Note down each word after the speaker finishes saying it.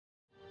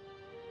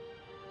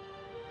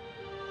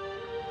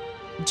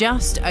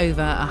Just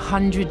over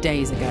 100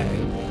 days ago,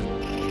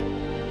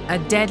 a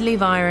deadly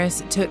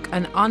virus took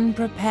an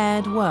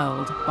unprepared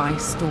world by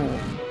storm.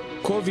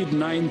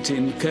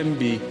 COVID-19 can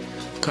be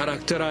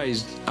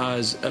characterized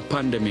as a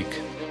pandemic.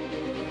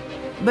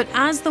 But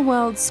as the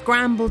world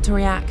scrambled to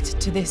react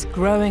to this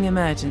growing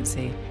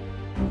emergency,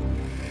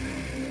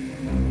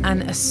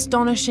 an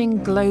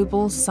astonishing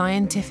global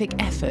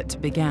scientific effort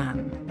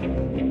began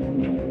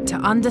to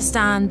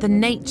understand the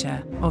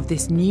nature of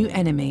this new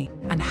enemy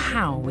and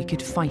how we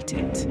could fight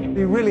it.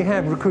 We really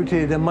have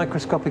recruited a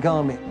microscopic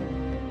army.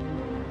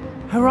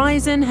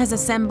 Horizon has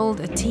assembled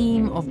a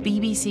team of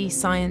BBC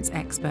science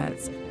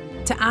experts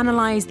to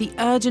analyse the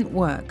urgent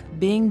work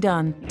being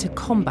done to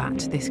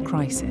combat this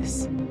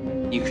crisis.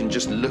 You can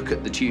just look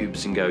at the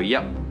tubes and go,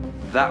 yep,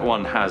 that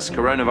one has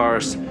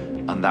coronavirus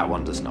and that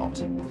one does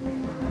not.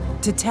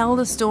 To tell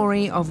the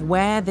story of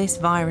where this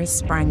virus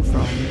sprang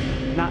from.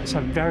 That's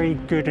a very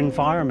good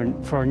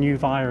environment for a new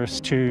virus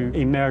to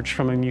emerge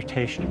from a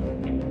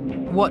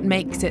mutation. What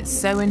makes it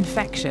so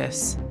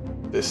infectious?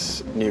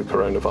 This new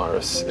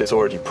coronavirus is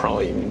already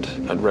primed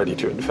and ready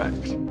to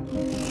infect.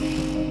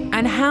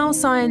 And how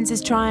science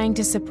is trying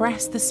to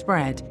suppress the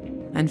spread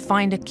and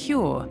find a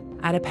cure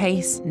at a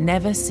pace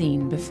never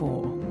seen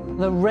before.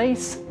 The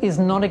race is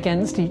not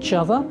against each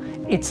other,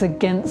 it's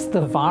against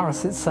the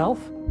virus itself.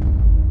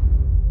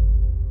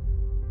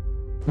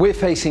 We're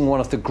facing one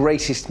of the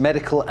greatest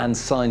medical and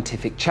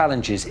scientific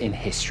challenges in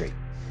history.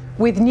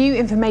 With new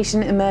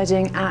information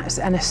emerging at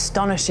an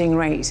astonishing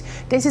rate,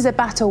 this is a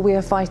battle we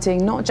are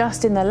fighting not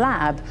just in the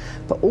lab,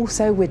 but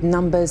also with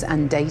numbers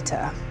and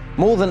data.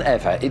 More than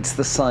ever, it's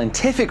the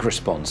scientific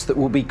response that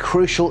will be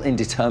crucial in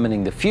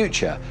determining the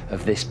future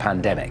of this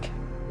pandemic.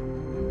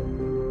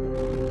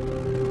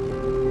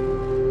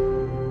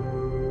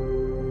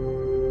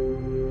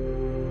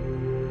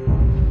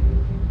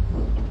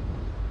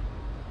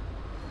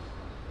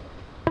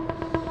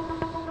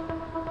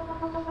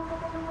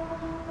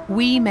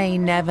 We may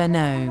never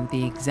know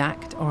the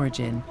exact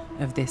origin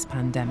of this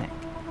pandemic.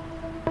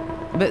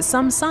 But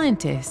some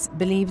scientists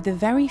believe the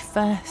very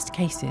first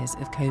cases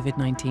of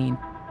COVID-19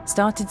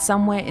 started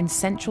somewhere in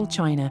central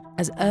China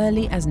as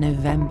early as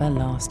November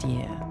last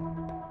year.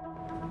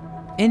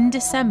 In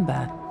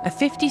December, a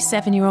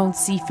 57-year-old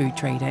seafood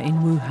trader in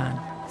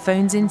Wuhan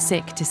phones in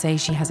sick to say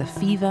she has a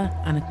fever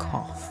and a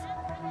cough.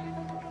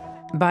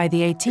 By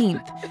the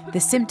 18th, the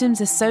symptoms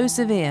are so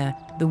severe,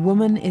 the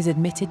woman is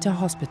admitted to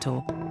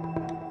hospital.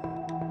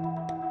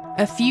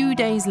 A few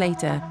days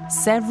later,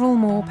 several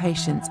more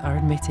patients are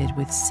admitted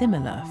with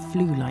similar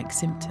flu-like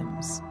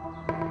symptoms.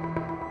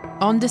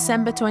 On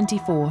December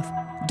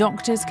 24th,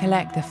 doctors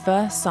collect the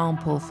first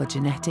sample for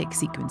genetic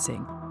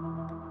sequencing.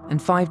 And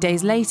 5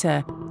 days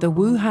later, the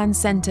Wuhan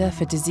Center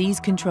for Disease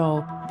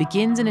Control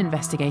begins an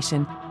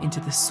investigation into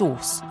the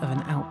source of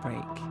an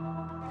outbreak.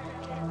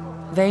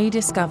 They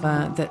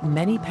discover that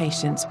many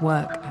patients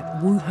work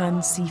at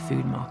Wuhan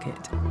Seafood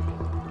Market,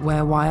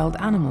 where wild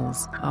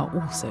animals are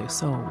also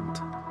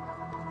sold.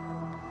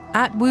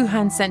 At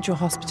Wuhan Central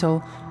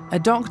Hospital, a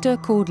doctor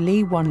called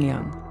Li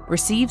Wanliang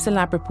receives a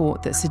lab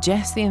report that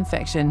suggests the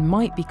infection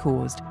might be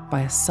caused by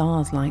a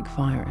SARS-like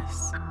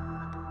virus.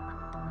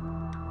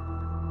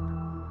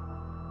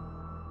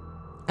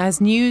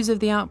 As news of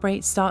the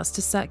outbreak starts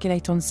to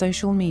circulate on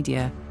social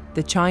media,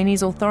 the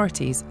Chinese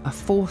authorities are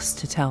forced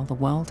to tell the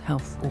World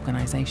Health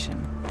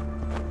Organization.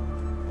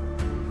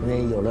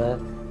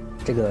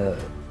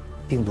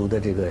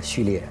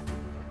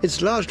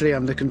 It's largely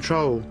under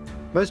control.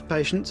 Most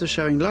patients are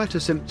showing lighter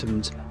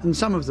symptoms, and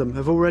some of them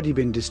have already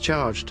been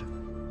discharged.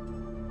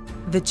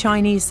 The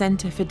Chinese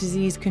Center for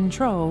Disease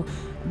Control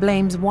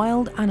blames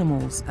wild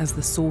animals as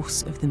the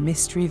source of the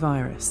mystery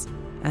virus,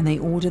 and they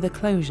order the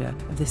closure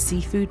of the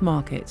seafood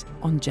market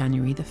on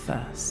January the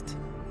 1st.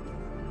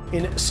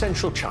 In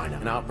central China,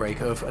 an outbreak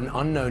of an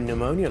unknown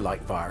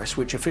pneumonia-like virus,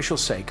 which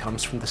officials say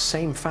comes from the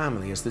same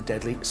family as the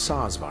deadly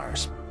SARS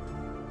virus.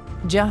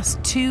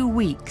 Just 2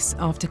 weeks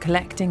after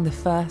collecting the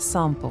first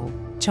sample,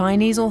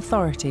 Chinese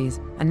authorities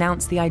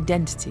announced the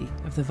identity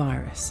of the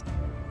virus.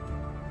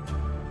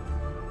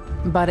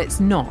 But it's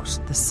not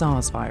the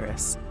SARS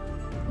virus.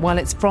 While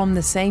it's from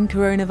the same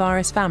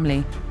coronavirus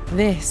family,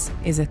 this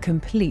is a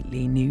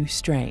completely new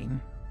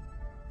strain.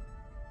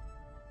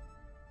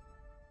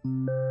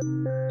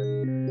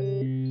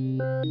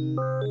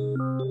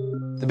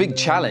 The big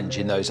challenge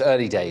in those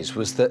early days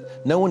was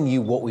that no one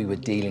knew what we were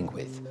dealing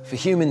with. For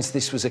humans,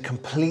 this was a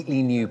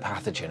completely new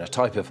pathogen, a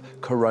type of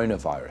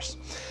coronavirus.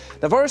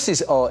 Now,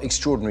 viruses are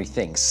extraordinary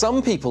things.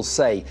 Some people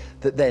say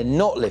that they're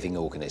not living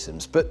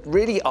organisms, but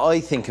really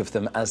I think of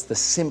them as the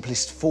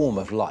simplest form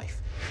of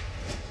life.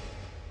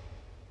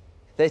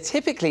 They're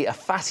typically a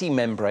fatty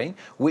membrane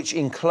which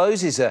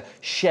encloses a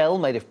shell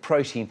made of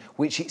protein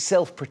which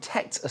itself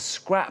protects a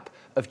scrap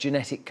of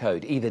genetic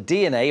code, either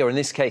DNA or in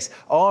this case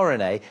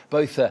RNA.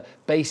 Both are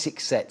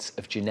basic sets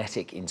of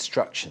genetic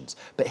instructions.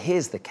 But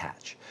here's the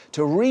catch.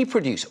 To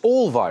reproduce,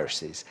 all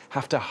viruses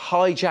have to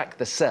hijack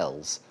the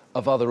cells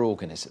of other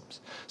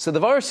organisms. So the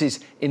viruses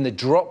in the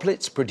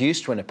droplets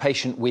produced when a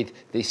patient with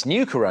this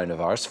new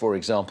coronavirus, for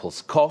example,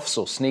 coughs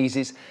or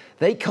sneezes,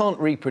 they can't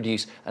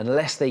reproduce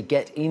unless they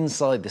get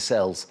inside the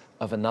cells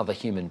of another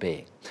human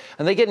being.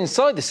 And they get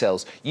inside the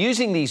cells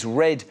using these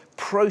red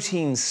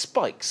protein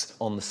spikes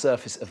on the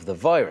surface of the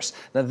virus.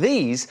 Now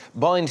these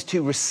bind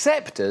to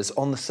receptors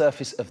on the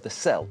surface of the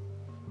cell.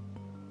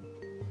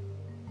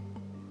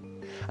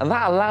 And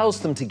that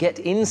allows them to get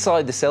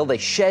inside the cell. They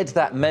shed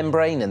that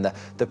membrane and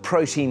the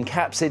protein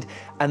capsid,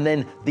 and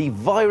then the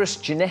virus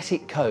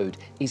genetic code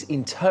is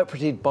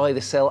interpreted by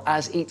the cell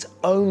as its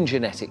own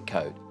genetic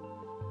code.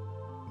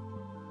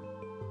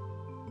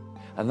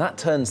 And that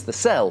turns the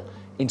cell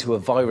into a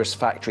virus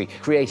factory,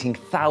 creating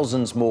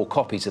thousands more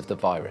copies of the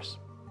virus.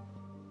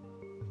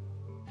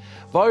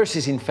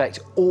 Viruses infect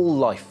all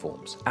life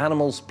forms,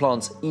 animals,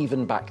 plants,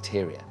 even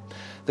bacteria.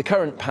 The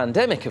current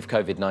pandemic of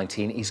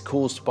COVID-19 is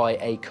caused by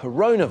a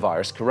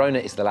coronavirus. Corona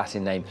is the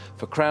Latin name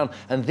for crown,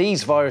 and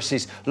these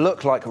viruses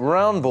look like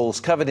round balls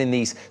covered in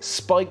these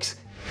spikes,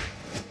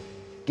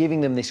 giving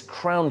them this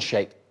crown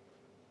shape.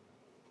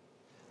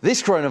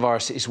 This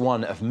coronavirus is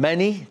one of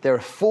many. There are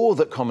 4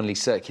 that commonly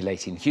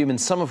circulate in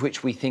humans, some of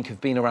which we think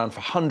have been around for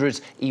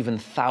hundreds, even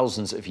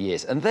thousands of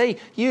years, and they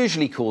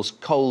usually cause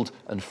cold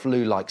and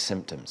flu-like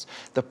symptoms.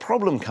 The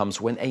problem comes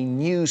when a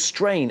new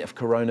strain of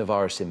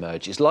coronavirus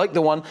emerges, like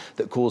the one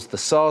that caused the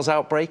SARS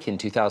outbreak in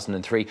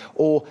 2003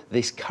 or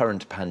this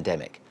current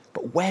pandemic.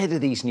 But where do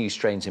these new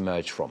strains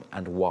emerge from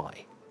and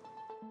why?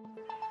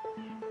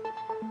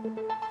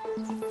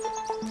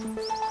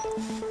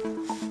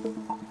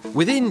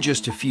 Within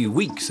just a few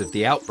weeks of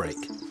the outbreak,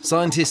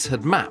 scientists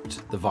had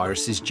mapped the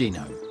virus's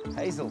genome.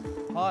 Hazel,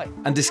 hi.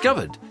 And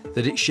discovered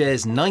that it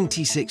shares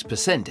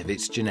 96% of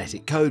its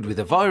genetic code with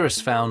a virus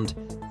found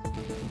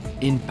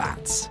in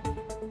bats.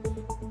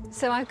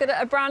 So I've got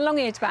a brown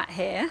long-eared bat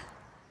here.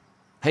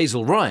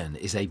 Hazel Ryan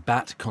is a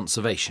bat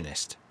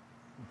conservationist.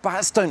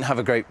 Bats don't have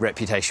a great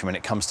reputation when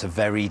it comes to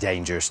very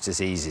dangerous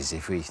diseases.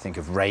 If we think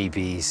of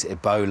rabies,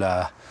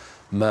 Ebola,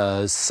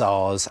 MERS,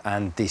 SARS,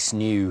 and this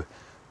new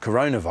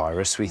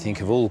coronavirus, we think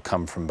have all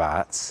come from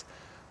bats.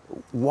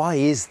 Why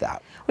is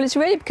that? Well, it's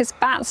really because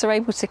bats are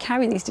able to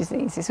carry these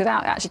diseases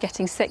without actually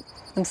getting sick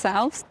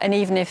themselves. And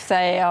even if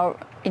they are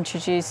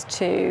introduced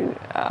to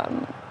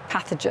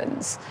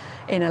pathogens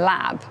in a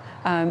lab,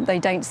 they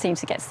don't seem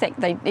to get sick.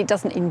 It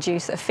doesn't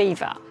induce a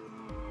fever.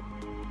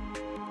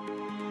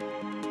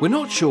 We're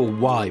not sure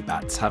why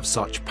bats have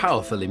such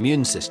powerful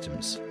immune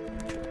systems.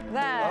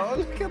 There. Oh,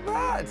 look at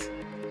that!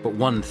 But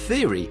one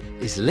theory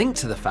is linked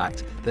to the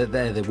fact that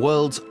they're the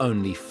world's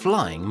only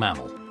flying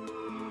mammal.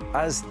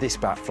 As this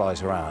bat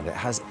flies around, it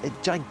has a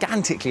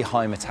gigantically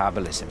high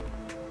metabolism.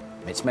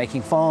 It's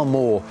making far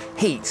more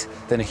heat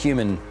than a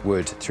human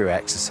would through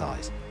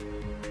exercise.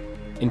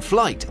 In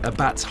flight, a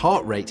bat's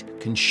heart rate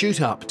can shoot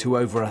up to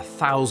over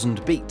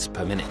 1,000 beats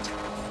per minute.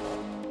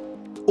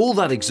 All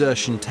that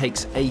exertion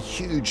takes a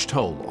huge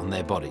toll on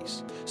their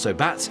bodies, so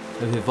bats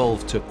have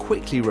evolved to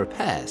quickly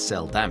repair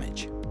cell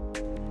damage.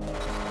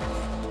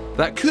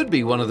 That could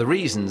be one of the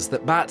reasons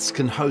that bats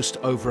can host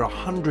over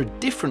 100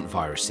 different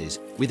viruses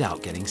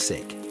without getting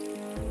sick.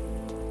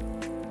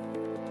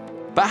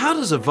 But how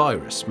does a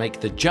virus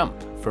make the jump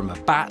from a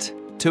bat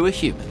to a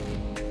human?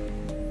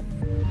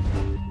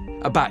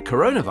 A bat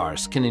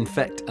coronavirus can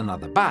infect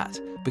another bat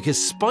because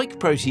spike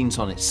proteins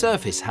on its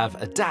surface have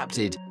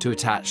adapted to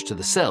attach to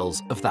the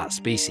cells of that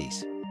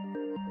species.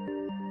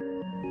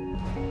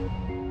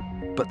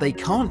 But they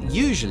can't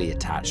usually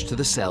attach to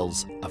the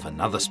cells of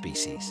another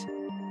species.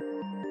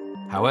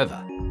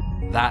 However,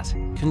 that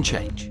can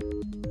change.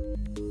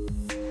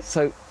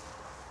 So,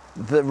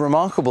 the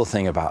remarkable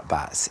thing about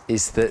bats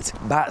is that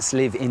bats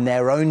live in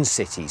their own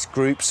cities,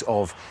 groups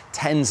of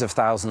tens of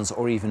thousands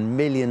or even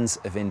millions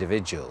of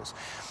individuals.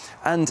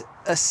 And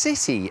a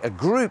city, a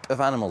group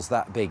of animals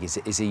that big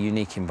is a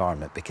unique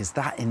environment because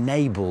that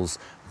enables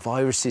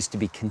viruses to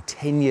be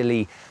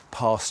continually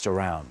passed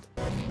around.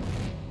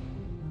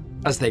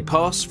 As they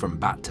pass from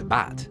bat to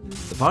bat,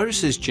 the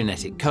virus's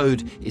genetic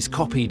code is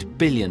copied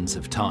billions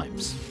of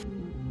times.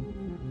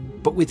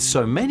 But with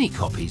so many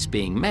copies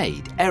being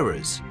made,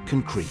 errors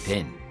can creep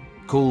in,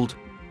 called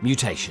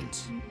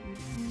mutations.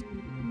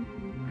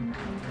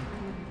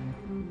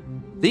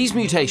 These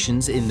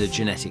mutations in the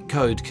genetic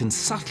code can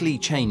subtly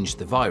change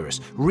the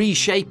virus,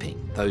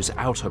 reshaping those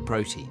outer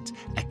proteins,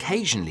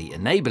 occasionally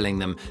enabling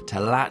them to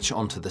latch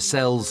onto the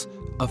cells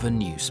of a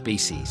new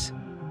species.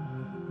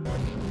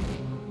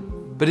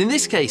 But in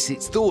this case,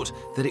 it's thought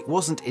that it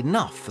wasn't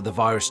enough for the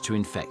virus to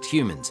infect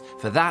humans.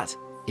 For that,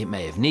 it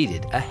may have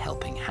needed a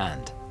helping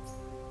hand.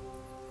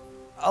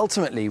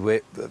 Ultimately,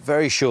 we're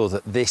very sure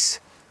that this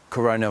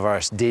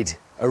coronavirus did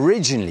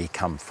originally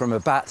come from a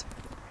bat,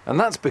 and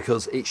that's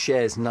because it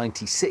shares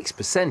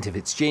 96% of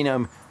its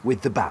genome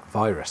with the bat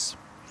virus.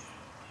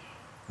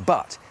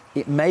 But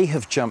it may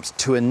have jumped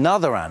to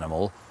another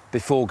animal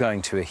before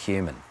going to a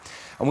human.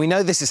 And we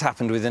know this has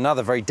happened with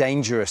another very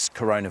dangerous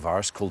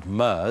coronavirus called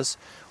MERS,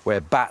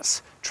 where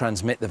bats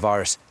transmit the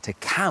virus to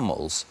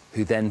camels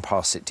who then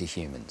pass it to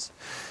humans.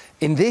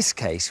 In this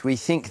case, we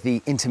think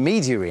the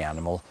intermediary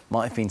animal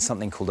might have been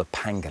something called a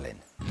pangolin.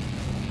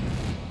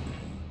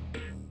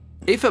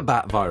 If a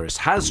bat virus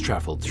has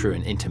travelled through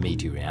an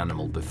intermediary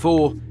animal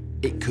before,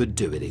 it could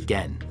do it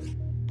again.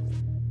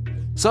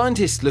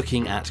 Scientists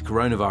looking at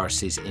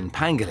coronaviruses in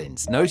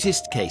pangolins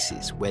noticed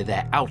cases where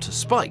their outer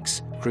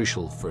spikes,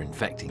 crucial for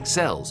infecting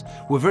cells,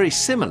 were very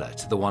similar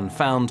to the one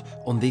found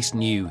on this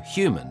new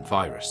human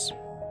virus.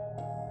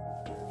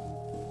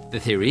 The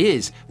theory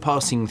is,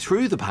 passing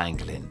through the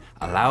pangolin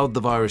allowed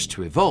the virus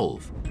to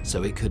evolve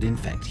so it could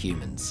infect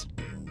humans.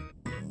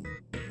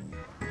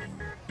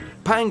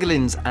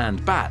 Pangolins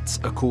and bats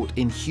are caught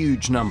in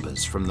huge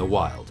numbers from the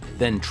wild,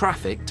 then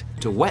trafficked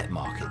to wet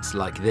markets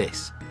like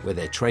this, where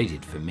they're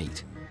traded for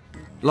meat.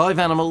 Live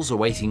animals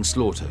awaiting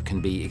slaughter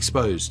can be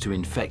exposed to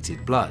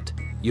infected blood,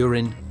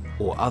 urine,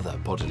 or other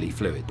bodily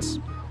fluids.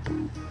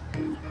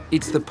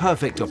 It's the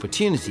perfect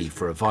opportunity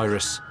for a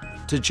virus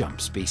to jump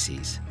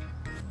species.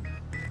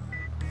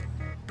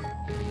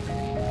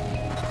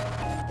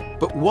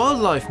 But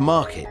wildlife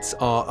markets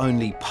are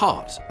only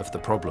part of the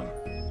problem.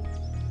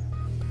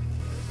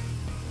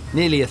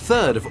 Nearly a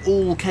third of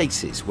all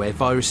cases where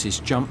viruses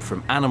jump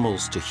from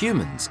animals to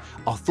humans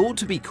are thought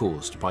to be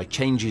caused by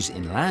changes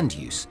in land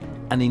use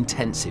and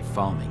intensive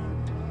farming.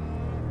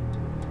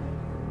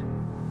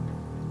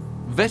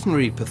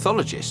 Veterinary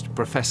pathologist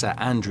Professor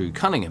Andrew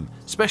Cunningham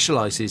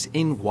specialises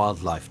in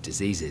wildlife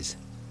diseases.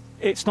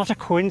 It's not a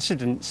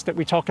coincidence that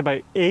we talk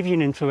about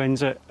avian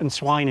influenza and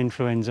swine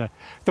influenza.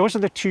 Those are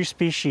the two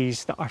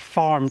species that are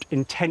farmed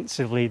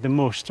intensively the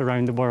most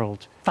around the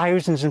world.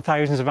 Thousands and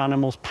thousands of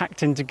animals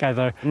packed in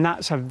together, and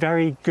that's a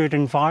very good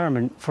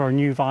environment for a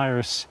new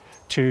virus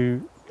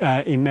to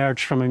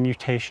emerge from a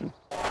mutation.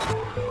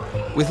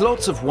 With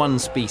lots of one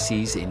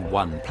species in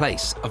one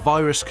place, a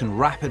virus can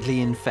rapidly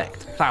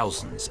infect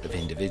thousands of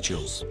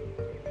individuals.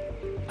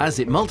 As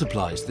it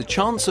multiplies, the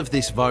chance of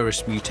this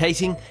virus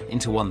mutating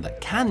into one that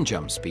can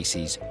jump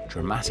species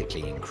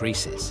dramatically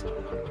increases.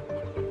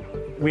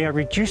 We are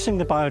reducing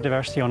the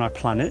biodiversity on our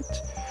planet,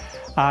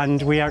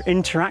 and we are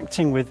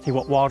interacting with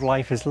what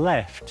wildlife is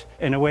left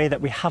in a way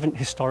that we haven't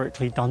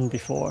historically done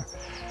before.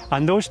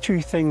 And those two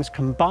things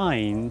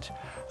combined,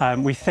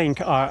 we think,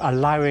 are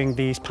allowing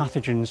these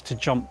pathogens to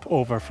jump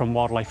over from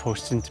wildlife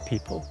hosts into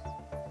people.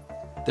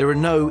 There are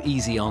no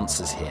easy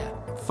answers here.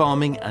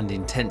 Farming and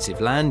intensive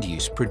land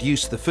use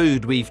produce the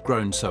food we've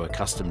grown so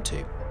accustomed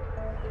to.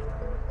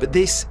 But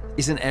this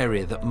is an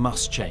area that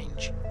must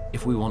change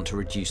if we want to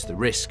reduce the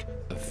risk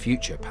of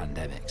future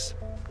pandemics.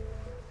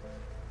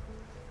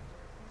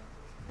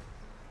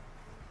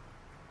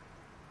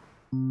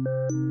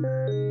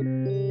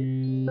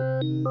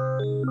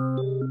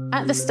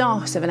 At the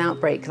start of an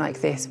outbreak like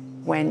this,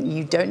 when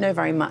you don't know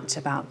very much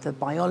about the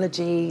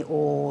biology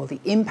or the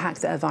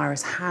impact that a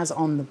virus has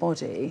on the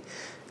body,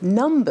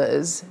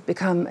 numbers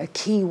become a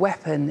key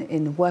weapon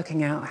in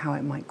working out how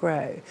it might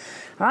grow. And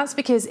that's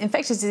because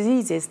infectious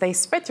diseases, they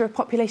spread through a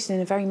population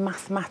in a very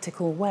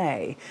mathematical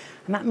way.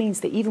 And that means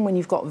that even when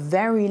you've got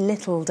very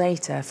little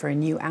data for a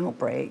new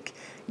outbreak,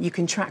 you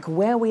can track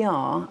where we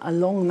are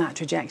along that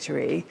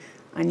trajectory,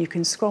 and you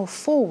can scroll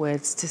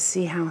forwards to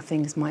see how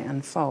things might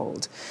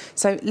unfold.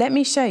 So let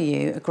me show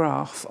you a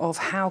graph of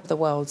how the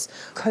world's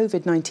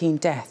COVID-19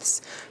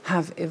 deaths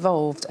have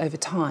evolved over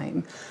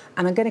time.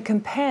 And I'm going to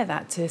compare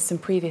that to some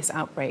previous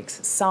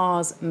outbreaks,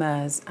 SARS,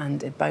 MERS and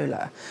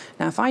Ebola.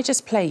 Now, if I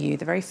just play you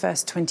the very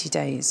first 20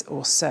 days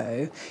or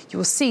so, you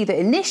will see that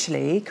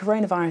initially,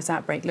 coronavirus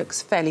outbreak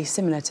looks fairly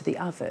similar to the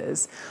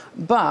others,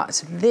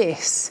 but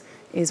this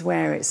is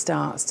where it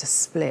starts to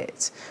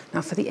split.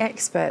 Now, for the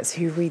experts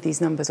who read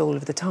these numbers all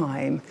of the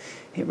time,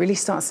 it really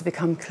starts to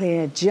become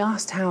clear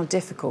just how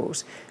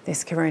difficult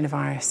this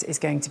coronavirus is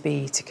going to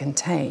be to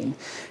contain.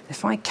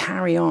 If I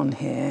carry on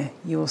here,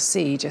 you'll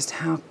see just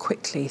how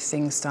quickly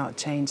things start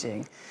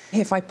changing.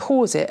 If I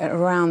pause it at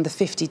around the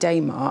 50-day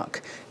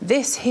mark,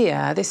 this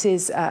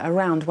is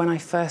around when I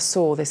first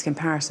saw this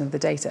comparison of the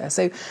data.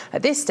 So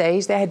at this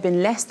stage, there had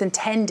been less than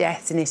 10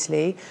 deaths in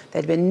Italy.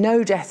 There had been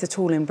no deaths at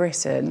all in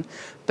Britain.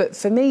 But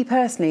for me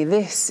personally,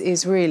 this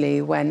is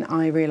really when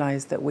I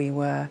realised that we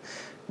were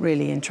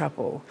really in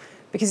trouble.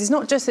 Because it's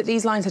not just that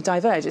these lines have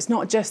diverged, it's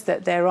not just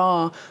that there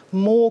are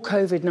more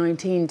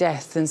COVID-19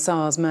 deaths than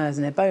SARS, MERS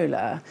and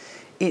Ebola,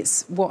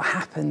 it's what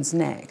happens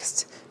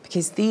next.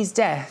 Because these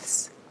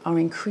deaths are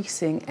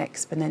increasing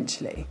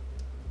exponentially.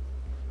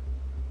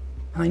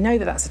 And I know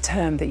that that's a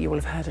term that you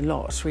will have heard a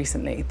lot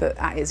recently, but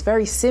at its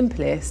very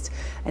simplest,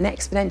 an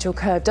exponential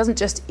curve doesn't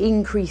just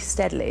increase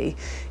steadily,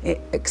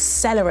 it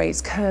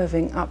accelerates,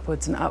 curving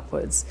upwards and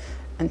upwards.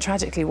 And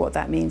tragically, what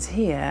that means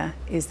here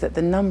is that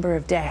the number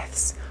of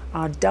deaths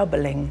are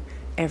doubling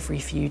every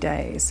few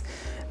days.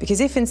 Because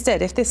if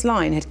this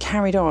line had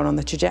carried on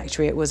the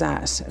trajectory it was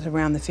at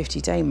around the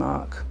 50-day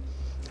mark,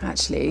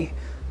 actually,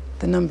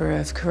 the number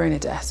of corona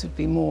deaths would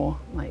be more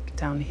like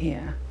down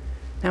here.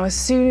 Now, as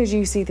soon as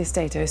you see this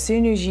data, as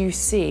soon as you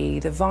see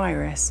the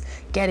virus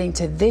getting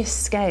to this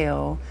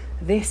scale,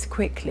 this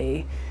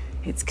quickly,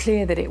 it's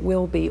clear that it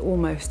will be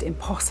almost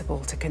impossible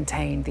to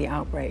contain the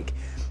outbreak.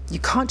 You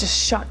can't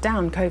just shut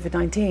down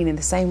COVID-19 in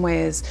the same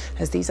way as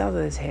these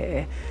others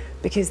here,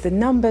 because the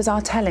numbers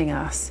are telling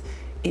us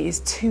it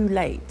is too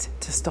late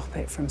to stop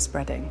it from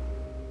spreading.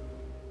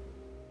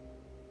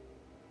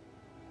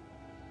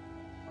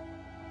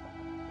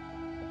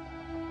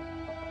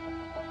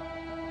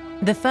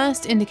 The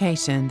first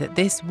indication that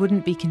this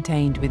wouldn't be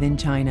contained within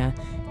China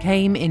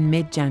came in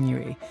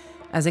mid-January,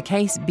 as a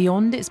case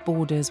beyond its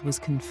borders was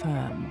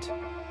confirmed.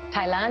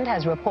 Thailand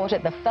has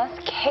reported the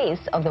first case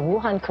of the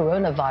Wuhan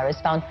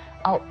coronavirus found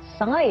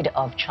outside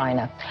of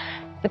China.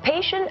 The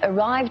patient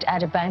arrived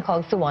at a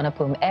Bangkok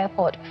Suvarnabhumi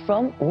airport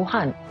from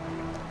Wuhan.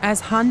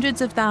 As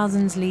hundreds of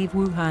thousands leave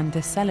Wuhan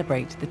to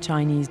celebrate the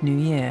Chinese New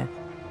Year,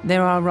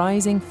 there are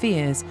rising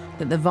fears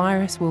that the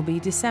virus will be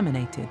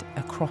disseminated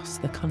across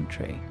the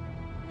country.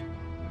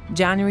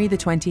 January the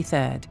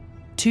 23rd,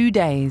 2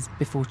 days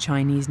before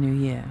Chinese New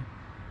Year.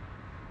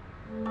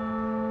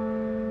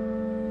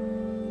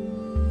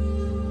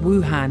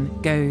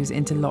 Wuhan goes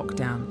into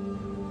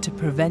lockdown to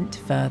prevent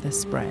further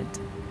spread.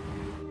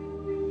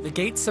 The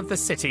gates of the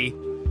city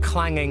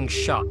clanging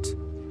shut.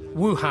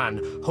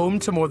 Wuhan, home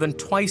to more than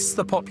twice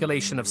the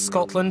population of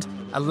Scotland,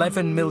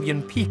 11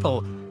 million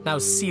people, now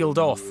sealed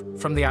off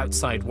from the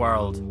outside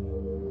world.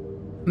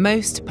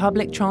 Most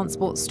public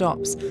transport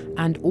stops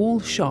and all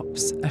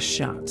shops are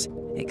shut,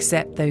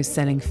 except those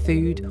selling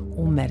food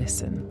or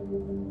medicine.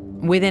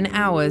 Within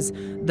hours,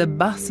 the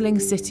bustling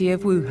city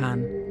of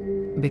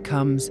Wuhan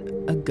becomes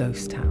a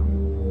ghost town.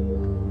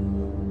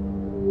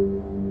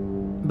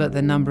 But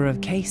the number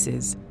of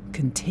cases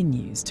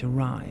continues to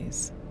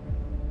rise.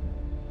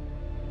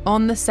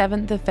 On the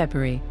 7th of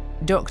February,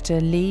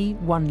 Dr. Li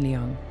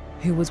Wenliang,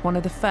 who was one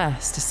of the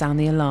first to sound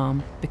the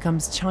alarm,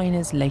 becomes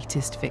China's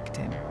latest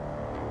victim.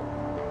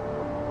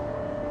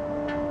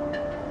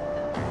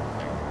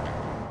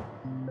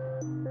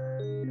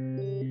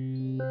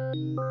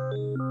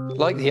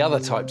 Like the other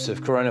types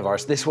of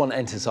coronavirus, this one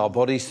enters our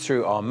bodies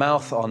through our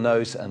mouth, our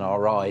nose and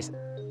our eyes.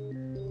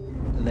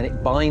 And then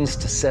it binds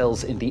to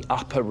cells in the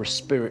upper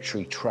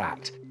respiratory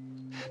tract.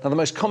 Now, the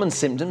most common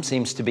symptom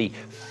seems to be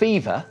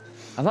fever,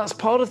 and that's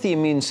part of the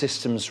immune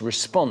system's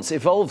response,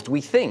 evolved, we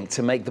think,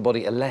 to make the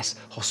body a less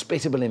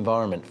hospitable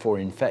environment for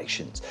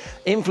infections.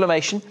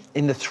 Inflammation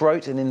in the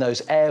throat and in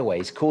those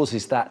airways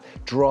causes that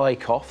dry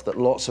cough that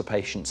lots of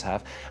patients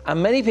have,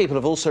 and many people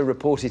have also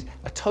reported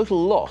a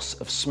total loss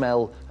of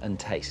smell and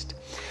taste.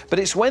 But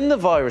it's when the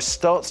virus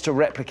starts to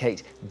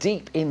replicate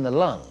deep in the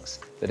lungs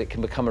that it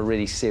can become a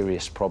really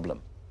serious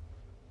problem.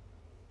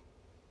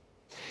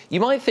 You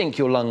might think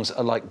your lungs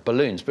are like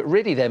balloons, but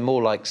really they're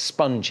more like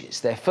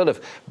sponges. They're full of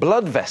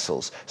blood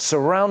vessels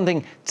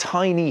surrounding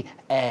tiny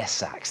air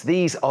sacs.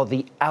 These are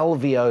the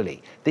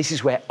alveoli. This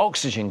is where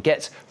oxygen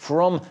gets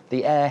from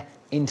the air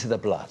into the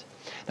blood.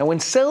 Now, when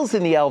cells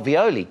in the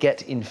alveoli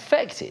get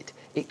infected,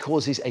 it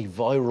causes a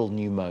viral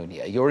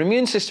pneumonia. Your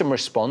immune system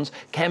responds.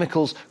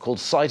 Chemicals called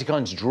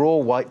cytokines draw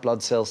white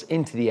blood cells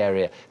into the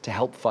area to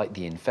help fight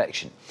the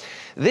infection.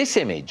 This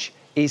image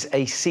is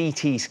a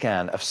CT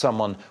scan of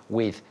someone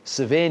with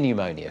severe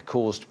pneumonia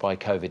caused by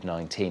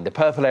COVID-19. The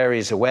purple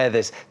areas are where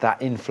there's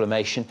that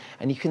inflammation,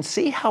 and you can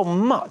see how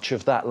much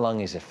of that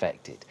lung is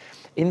affected.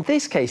 In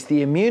this case,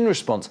 the immune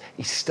response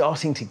is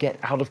starting to get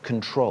out of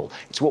control.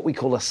 It's what we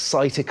call a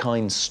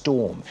cytokine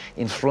storm.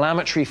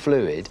 Inflammatory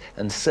fluid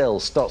and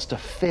cells starts to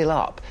fill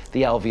up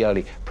the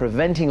alveoli,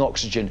 preventing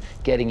oxygen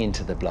getting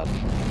into the blood.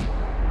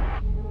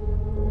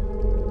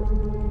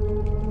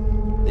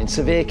 In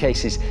severe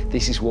cases,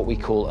 this is what we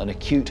call an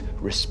acute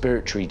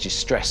respiratory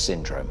distress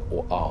syndrome,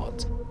 or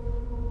ARDS.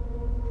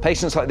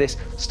 Patients like this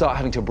start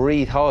having to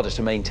breathe harder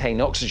to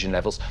maintain oxygen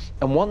levels,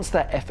 and once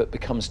that effort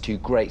becomes too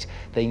great,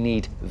 they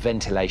need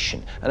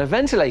ventilation. And a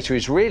ventilator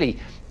is really,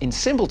 in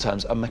simple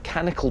terms, a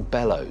mechanical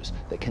bellows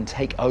that can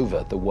take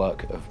over the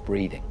work of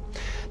breathing.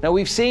 Now,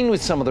 we've seen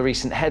with some of the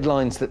recent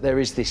headlines that there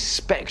is this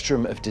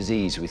spectrum of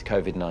disease with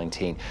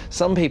COVID-19.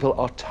 Some people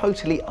are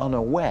totally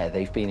unaware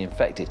they've been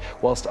infected,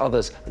 whilst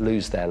others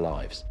lose their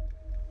lives.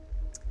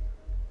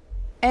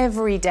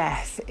 Every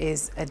death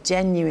is a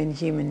genuine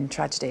human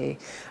tragedy,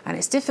 and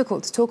it's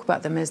difficult to talk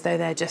about them as though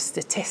they're just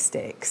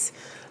statistics.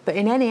 But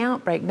in any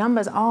outbreak,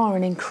 numbers are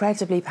an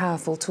incredibly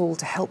powerful tool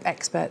to help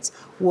experts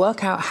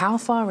work out how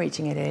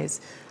far-reaching it is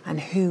and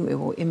who it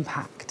will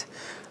impact.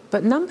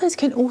 But numbers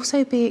can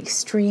also be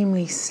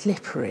extremely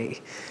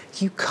slippery.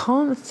 You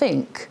can't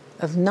think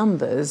of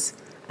numbers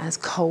as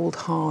cold,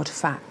 hard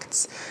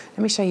facts.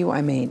 Let me show you what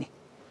I mean.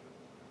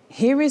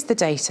 Here is the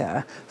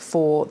data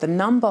for the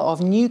number of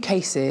new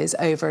cases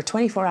over a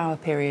 24-hour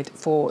period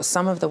for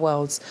some of the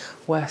world's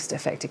worst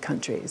affected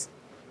countries.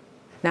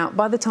 Now,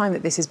 by the time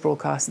that this is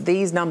broadcast,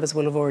 these numbers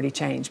will have already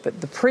changed, but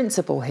the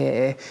principle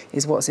here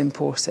is what's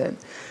important.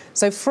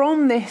 So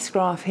from this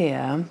graph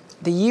here,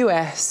 the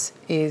US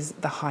is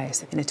the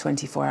highest in a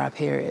 24-hour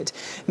period.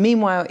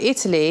 Meanwhile,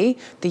 Italy,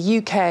 the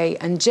UK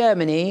and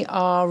Germany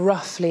are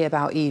roughly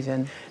about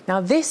even.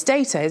 Now, this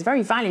data is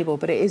very valuable,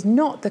 but it is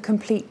not the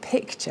complete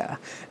picture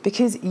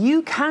because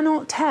you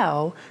cannot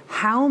tell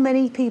how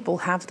many people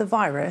have the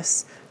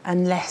virus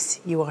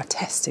unless you are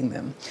testing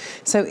them.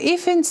 So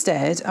if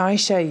instead I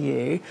show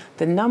you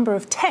the number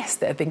of tests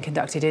that have been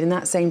conducted in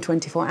that same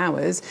 24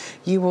 hours,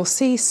 you will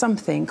see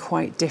something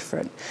quite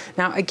different.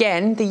 Now,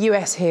 again, the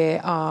US here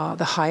are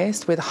the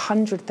highest with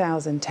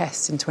 100,000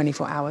 tests in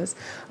 24 hours.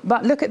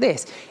 But look at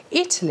this.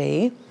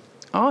 Italy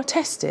are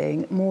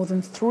testing more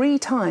than 3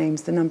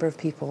 times the number of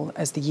people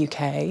as the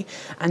UK,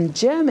 and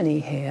Germany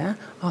here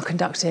are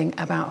conducting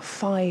about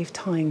 5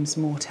 times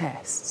more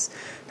tests.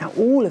 Now,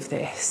 all of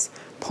this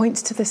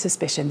points to the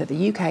suspicion that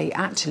the UK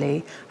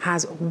actually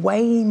has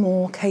way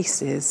more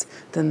cases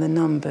than the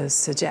numbers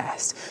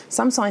suggest.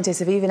 Some scientists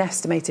have even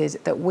estimated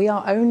that we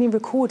are only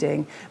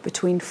recording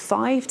between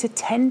 5 to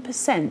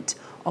 10%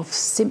 of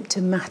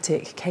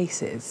symptomatic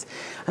cases.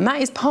 And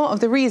that is part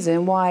of the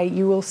reason why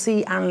you will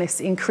see analysts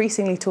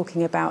increasingly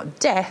talking about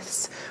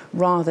deaths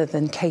rather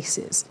than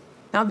cases.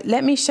 Now,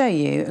 let me show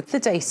you the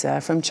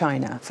data from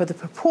China for the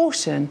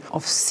proportion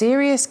of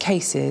serious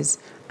cases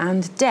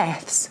and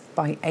deaths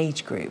by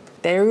age group.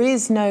 There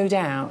is no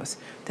doubt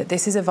that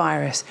this is a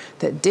virus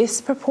that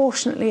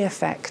disproportionately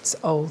affects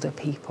older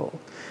people.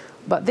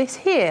 But this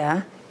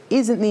here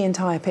isn't the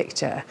entire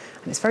picture,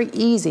 and it's very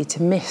easy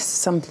to miss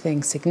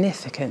something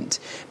significant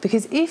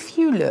because if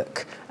you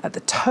look at the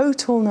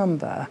total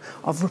number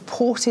of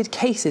reported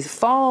cases,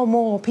 far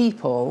more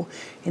people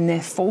in their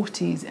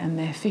 40s and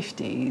their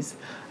 50s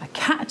are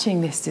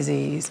catching this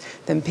disease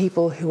than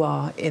people who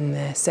are in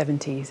their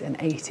 70s and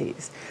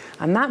 80s.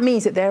 And that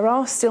means that there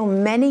are still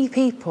many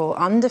people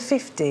under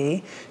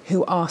 50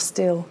 who are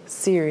still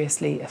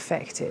seriously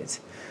affected.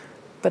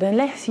 But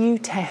unless you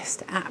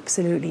test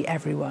absolutely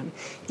everyone,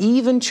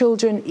 even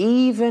children,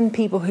 even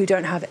people who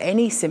don't have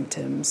any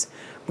symptoms,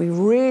 we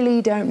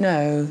really don't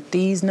know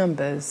these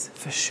numbers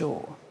for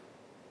sure.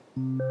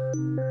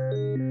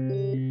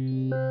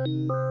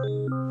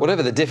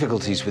 Whatever the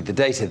difficulties with the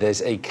data,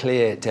 there's a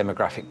clear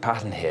demographic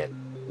pattern here.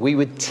 We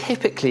would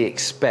typically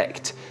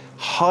expect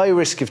high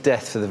risk of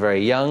death for the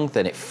very young,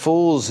 then it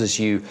falls as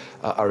you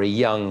are a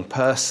young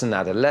person,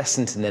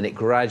 adolescent, and then it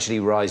gradually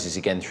rises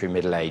again through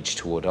middle age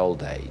toward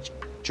old age.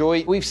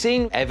 Joy, we've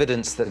seen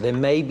evidence that there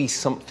may be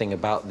something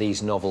about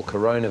these novel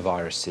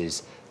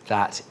coronaviruses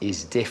that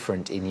is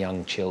different in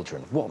young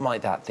children. What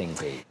might that thing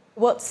be?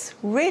 What's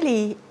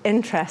really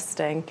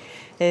interesting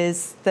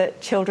is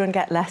that children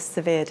get less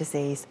severe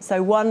disease.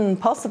 So one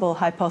possible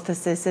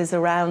hypothesis is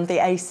around the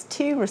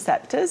ACE2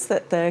 receptors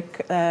that the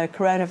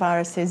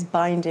coronavirus is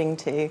binding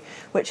to,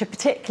 which are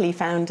particularly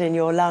found in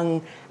your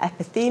lung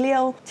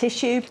epithelial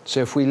tissue. So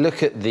if we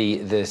look at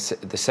the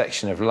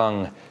section of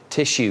lung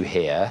tissue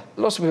here,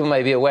 lots of people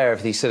may be aware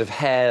of these sort of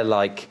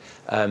hair-like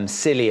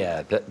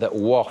cilia that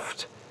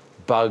waft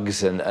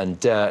bugs and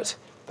dirt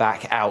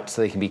back out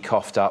so they can be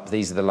coughed up.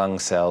 These are the lung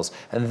cells.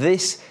 And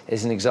this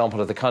is an example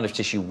of the kind of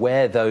tissue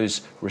where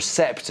those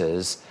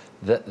receptors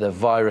that the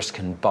virus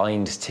can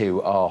bind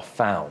to are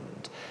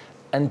found.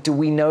 And do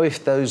we know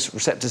if those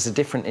receptors are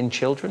different in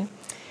children?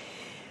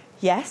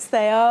 Yes,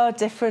 they are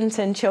different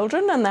in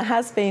children, and there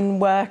has been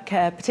work,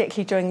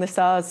 particularly during the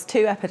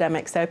SARS-2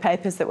 epidemic, so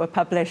papers that were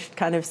published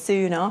kind of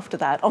soon after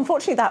that.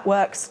 Unfortunately, that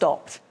work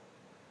stopped.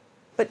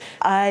 But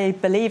I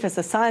believe as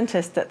a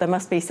scientist that there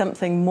must be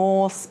something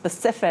more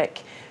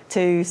specific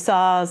to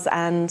SARS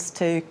and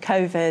to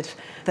COVID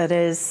that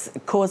is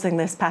causing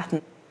this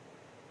pattern.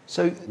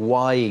 So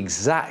why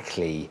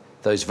exactly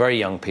those very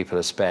young people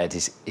are spared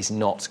is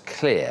not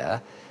clear.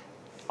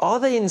 Are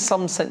they in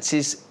some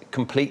senses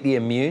completely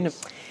immune?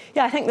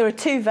 Yeah, I think there are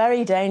 2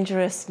 very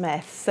dangerous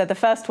myths. So the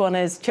first one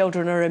is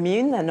children are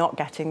immune, they're not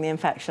getting the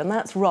infection.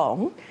 That's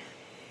wrong.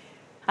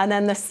 And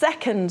then the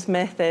second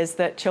myth is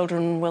that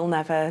children will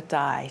never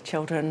die.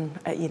 Children,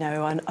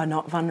 are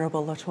not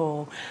vulnerable at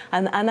all.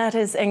 And that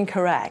is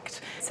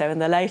incorrect. So in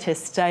the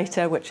latest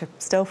data, which are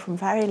still from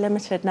very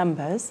limited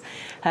numbers,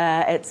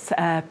 it's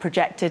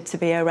projected to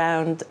be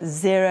around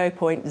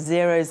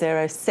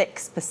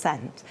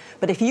 0.006%.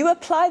 But if you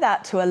apply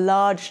that to a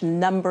large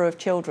number of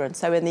children,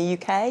 so in the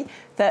UK,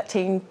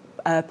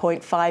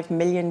 13.5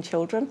 million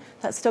children,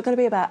 that's still going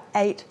to be about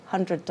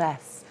 800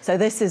 deaths. So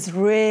this is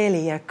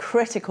really a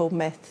critical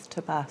myth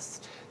to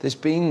bust. There's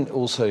been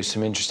also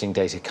some interesting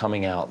data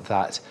coming out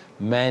that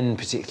men,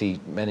 particularly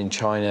men in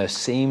China,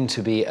 seem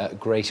to be at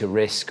greater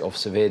risk of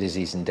severe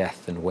disease and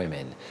death than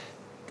women.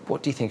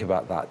 What do you think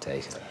about that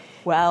data?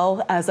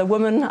 Well, as a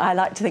woman, I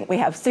like to think we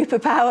have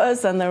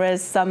superpowers, and there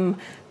is some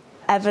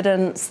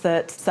evidence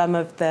that some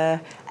of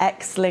the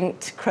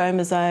X-linked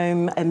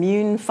chromosome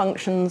immune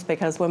functions,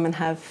 because women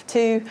have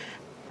 2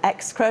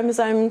 X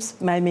chromosomes,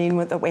 may mean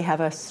that we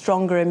have a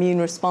stronger immune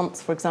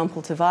response, for example,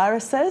 to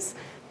viruses.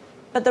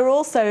 But there are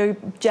also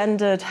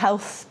gendered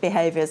health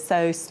behaviours,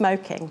 so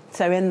smoking.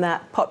 So in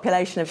that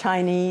population of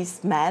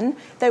Chinese men,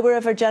 they were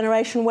of a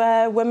generation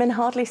where women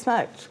hardly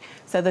smoked.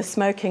 So the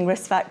smoking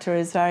risk factor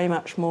is very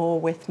much more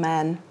with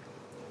men.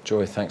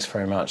 Joy, thanks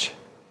very much.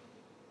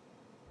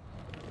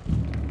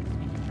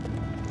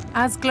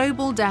 As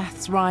global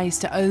deaths rise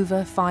to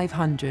over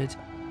 500,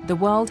 the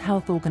World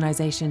Health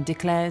Organization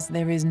declares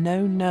there is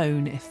no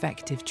known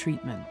effective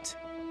treatment.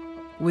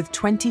 With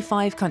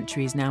 25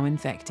 countries now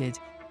infected,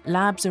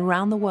 labs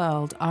around the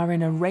world are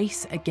in a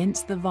race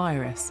against the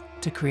virus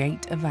to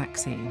create a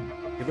vaccine.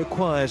 It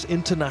requires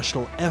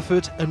international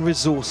effort and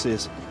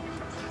resources.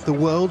 The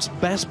world's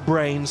best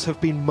brains have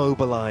been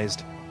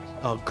mobilized.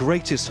 Our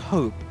greatest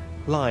hope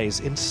lies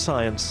in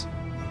science.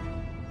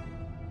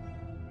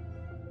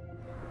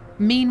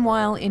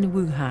 Meanwhile, in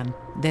Wuhan,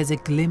 there's a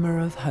glimmer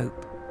of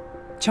hope.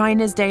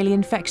 China's daily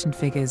infection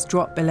figures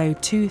drop below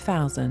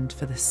 2,000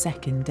 for the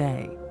second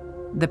day.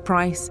 The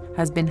price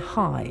has been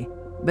high,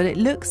 but it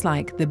looks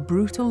like the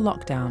brutal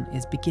lockdown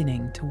is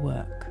beginning to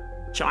work.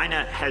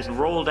 China has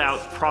rolled out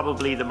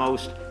probably the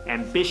most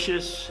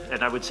ambitious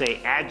and I would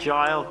say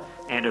agile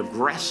and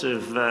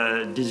aggressive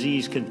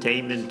disease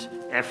containment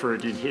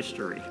effort in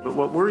history. But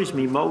what worries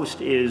me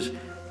most is,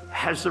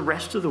 has the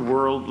rest of the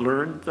world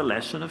learned the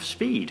lesson of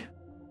speed?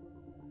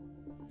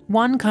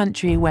 One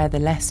country where the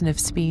lesson of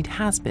speed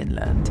has been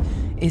learned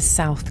is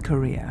South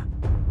Korea.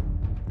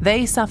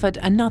 They suffered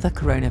another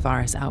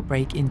coronavirus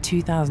outbreak in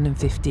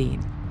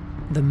 2015,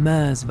 the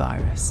MERS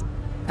virus,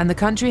 and the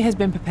country has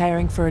been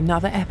preparing for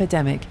another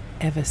epidemic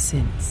ever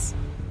since.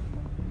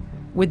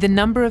 With the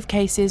number of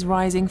cases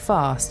rising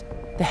fast,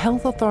 the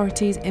health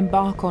authorities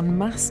embark on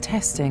mass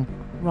testing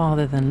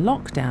rather than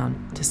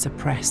lockdown to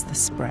suppress the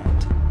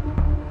spread.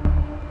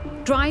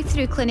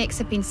 Drive-through clinics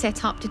have been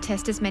set up to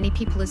test as many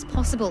people as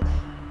possible.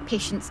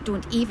 Patients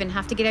don't even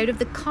have to get out of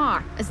the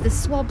car as the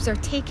swabs are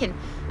taken,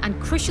 and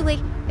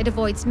crucially, it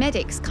avoids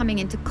medics coming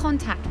into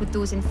contact with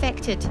those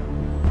infected.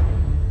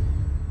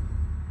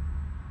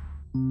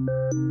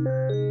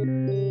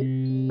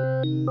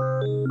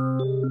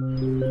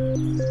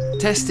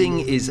 Testing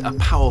is a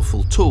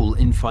powerful tool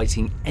in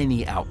fighting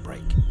any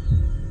outbreak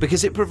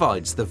because it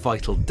provides the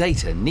vital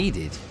data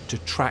needed to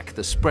track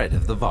the spread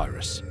of the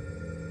virus.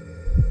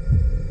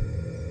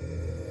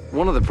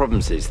 One of the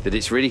problems is that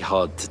it's really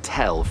hard to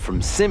tell from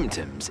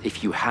symptoms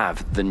if you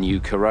have the new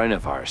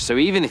coronavirus. So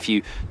even if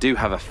you do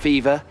have a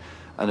fever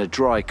and a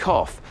dry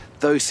cough,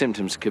 those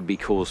symptoms could be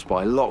caused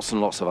by lots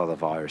and lots of other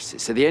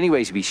viruses. So the only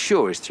way to be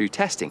sure is through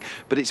testing,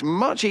 but it's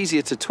much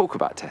easier to talk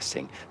about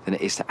testing than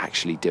it is to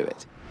actually do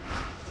it.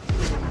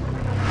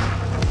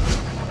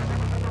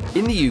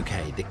 In the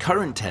UK, the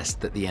current test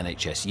that the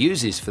NHS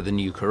uses for the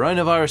new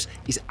coronavirus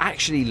is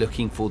actually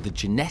looking for the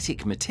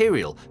genetic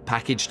material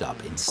packaged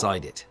up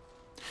inside it.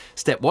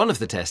 Step one of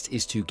the test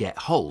is to get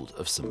hold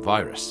of some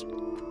virus.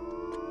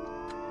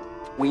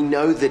 We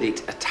know that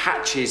it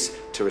attaches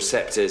to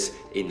receptors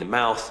in the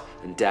mouth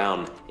and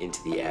down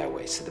into the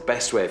airways. So the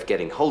best way of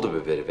getting hold of a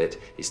bit of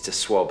it is to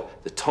swab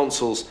the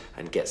tonsils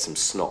and get some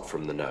snot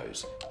from the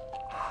nose.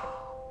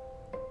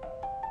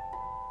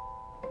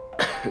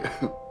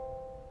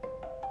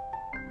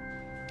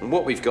 And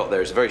what we've got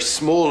there is a very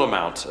small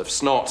amount of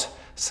snot,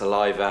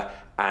 saliva,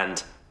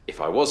 and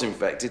if I was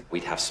infected,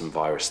 we'd have some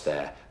virus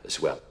there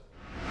as well.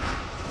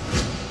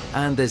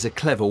 And there's a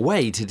clever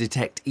way to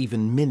detect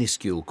even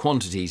minuscule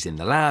quantities in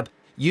the lab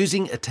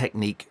using a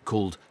technique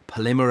called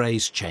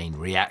polymerase chain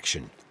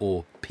reaction,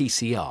 or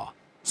PCR.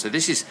 So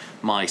this is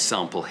my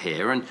sample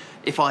here, and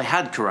if I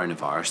had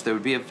coronavirus, there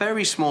would be a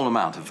very small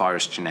amount of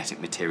virus genetic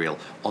material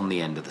on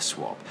the end of the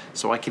swab.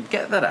 So I could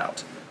get that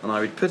out, and I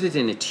would put it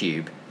in a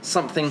tube,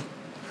 something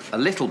a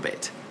little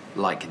bit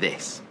like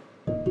this.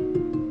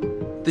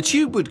 The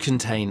tube would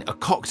contain a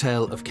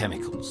cocktail of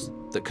chemicals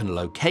that can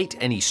locate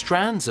any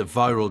strands of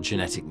viral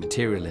genetic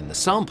material in the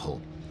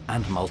sample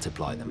and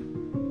multiply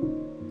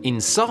them.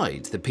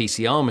 Inside the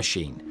PCR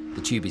machine,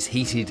 the tube is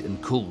heated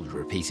and cooled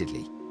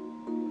repeatedly.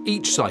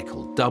 Each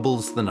cycle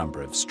doubles the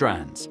number of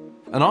strands,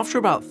 and after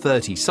about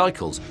 30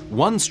 cycles,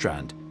 one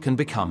strand can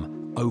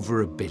become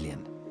over 1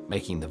 billion,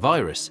 making the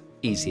virus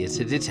easier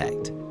to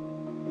detect.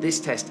 This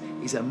test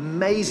is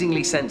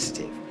amazingly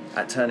sensitive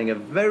at turning a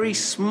very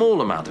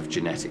small amount of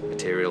genetic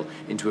material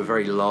into a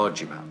very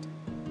large amount.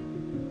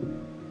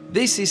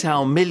 This is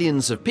how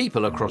millions of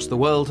people across the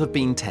world have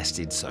been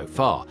tested so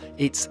far.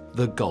 It's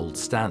the gold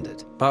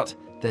standard, but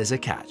there's a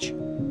catch.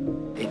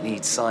 It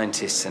needs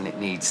scientists and it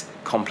needs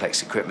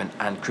complex equipment,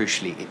 and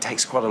crucially, it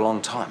takes quite a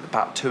long time,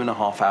 about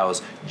 2.5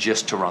 hours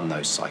just to run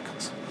those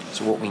cycles.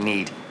 So what we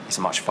need is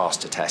a much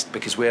faster test,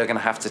 because we are going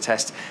to have to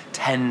test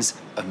tens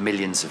of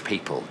millions of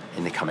people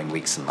in the coming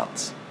weeks and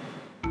months.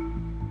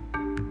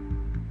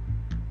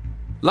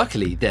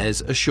 Luckily,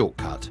 there's a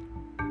shortcut.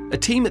 A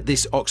team at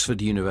this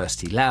Oxford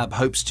University lab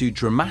hopes to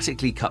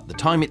dramatically cut the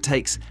time it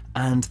takes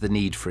and the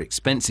need for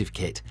expensive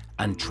kit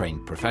and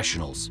trained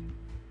professionals.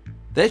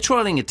 They're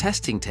trialling a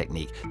testing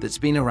technique that's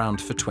been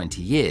around for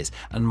 20 years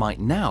and might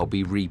now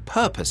be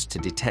repurposed to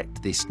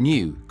detect this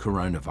new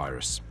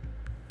coronavirus.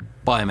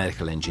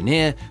 Biomedical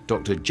engineer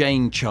Dr.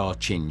 Jane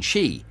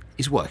Cha-Chin-Shi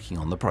is working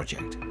on the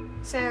project.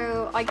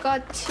 So I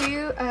got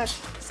two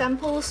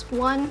samples.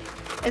 One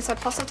is a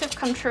positive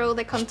control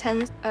that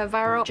contains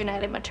viral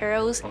genetic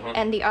materials,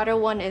 and the other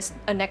one is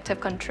a negative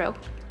control.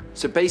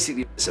 So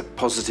basically, it's a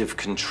positive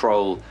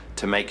control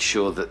to make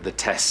sure that the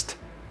test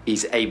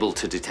is able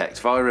to detect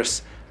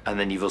virus, and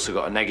then you've also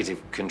got a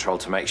negative control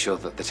to make sure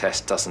that the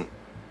test doesn't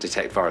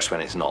detect virus when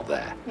it's not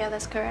there. Yeah,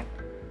 that's correct.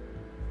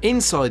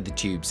 Inside the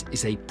tubes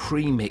is a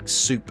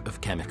pre-mixed soup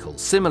of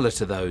chemicals, similar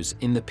to those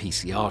in the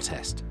PCR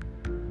test.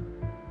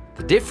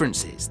 The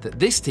difference is that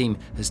this team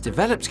has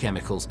developed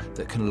chemicals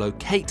that can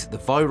locate the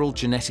viral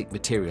genetic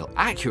material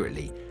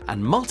accurately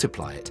and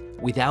multiply it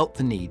without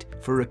the need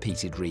for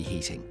repeated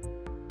reheating.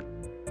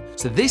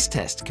 So this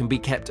test can be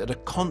kept at a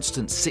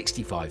constant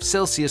 65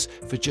 Celsius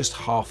for just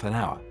half an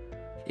hour.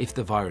 If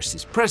the virus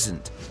is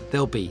present,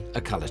 there'll be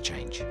a colour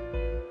change.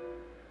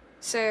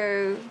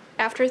 So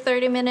after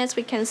 30 minutes,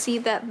 we can see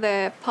that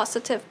the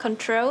positive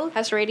control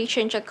has already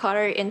changed the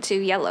color into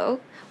yellow,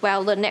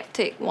 while the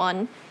negative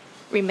one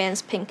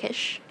remains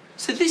pinkish.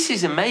 So this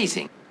is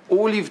amazing.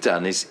 All you've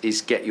done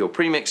is get your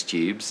pre-mixed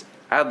tubes,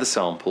 add the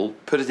sample,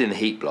 put it in the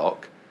heat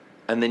block,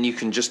 and then you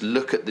can just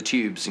look at the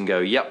tubes and go,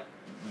 yep,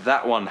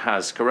 that one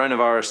has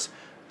coronavirus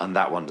and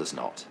that one does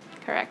not.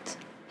 Correct.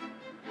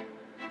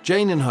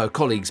 Jane and her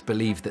colleagues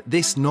believe that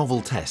this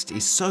novel test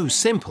is so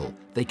simple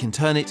they can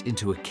turn it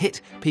into a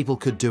kit people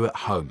could do at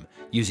home,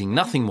 using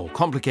nothing more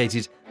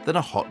complicated than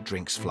a hot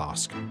drinks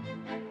flask.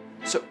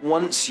 So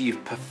once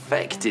you've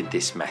perfected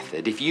this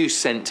method, if you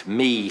sent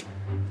me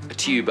a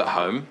tube at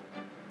home,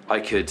 I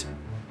could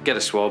get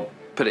a swab,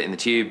 put it in the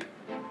tube,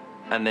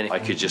 and then I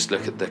could just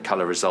look at the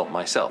colour result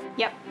myself.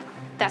 Yep,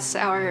 that's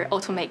our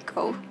ultimate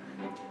goal.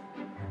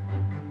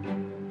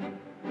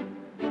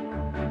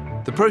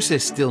 The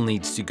process still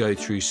needs to go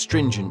through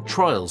stringent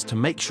trials to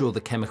make sure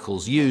the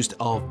chemicals used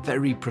are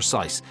very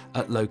precise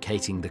at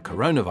locating the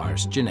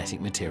coronavirus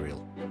genetic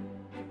material.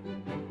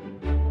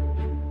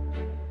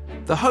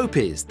 The hope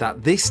is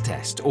that this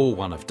test, or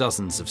one of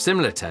dozens of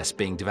similar tests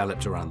being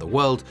developed around the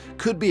world,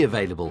 could be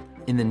available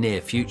in the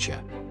near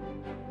future.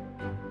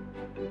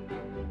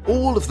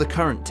 All of the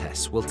current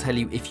tests will tell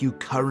you if you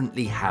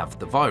currently have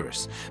the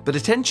virus, but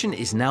attention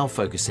is now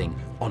focusing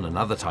on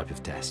another type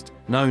of test,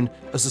 known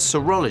as a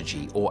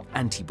serology or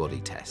antibody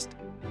test.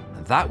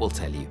 And that will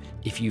tell you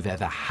if you've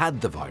ever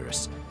had the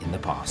virus in the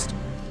past.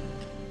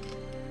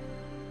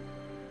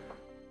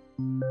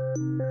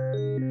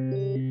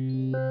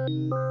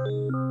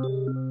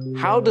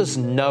 How does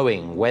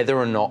knowing whether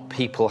or not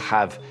people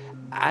have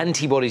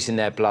antibodies in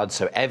their blood,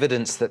 so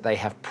evidence that they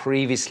have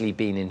previously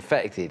been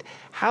infected,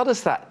 how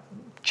does that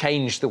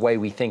change the way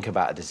we think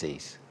about a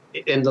disease?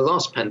 In the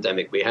last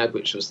pandemic we had,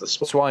 which was the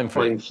swine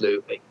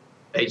flu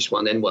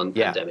H1N1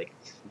 pandemic,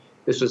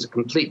 this was a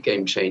complete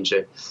game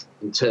changer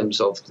in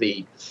terms of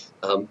the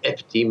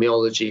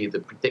epidemiology, the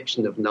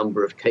prediction of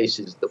number of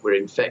cases that were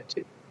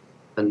infected.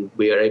 And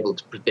we are able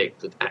to predict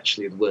that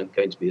actually there weren't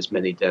going to be as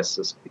many deaths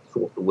as we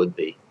thought there would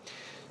be.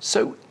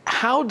 So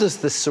how does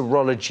the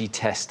serology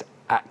test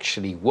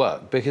actually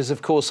work? Because,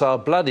 of course, our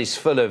blood is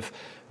full of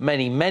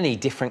many, many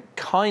different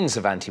kinds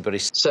of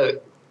antibodies.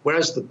 So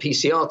whereas the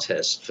PCR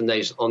test for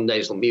on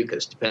nasal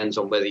mucus depends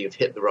on whether you've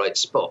hit the right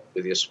spot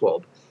with your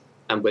swab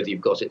and whether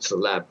you've got it to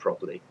the lab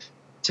properly,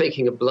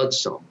 taking a blood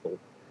sample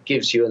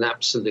gives you an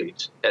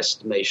absolute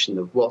estimation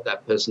of what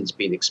that person's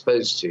been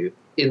exposed to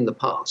in the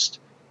past.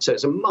 So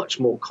it's a much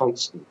more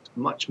constant,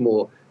 much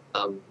more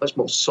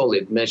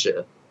solid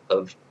measure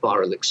of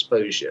viral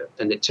exposure,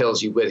 and it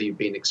tells you whether you've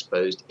been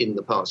exposed in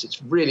the past.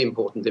 It's really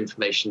important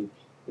information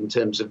in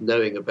terms of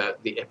knowing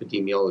about the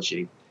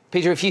epidemiology.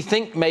 Peter, if you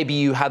think maybe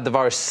you had the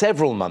virus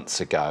several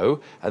months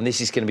ago, and this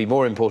is going to be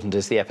more important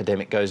as the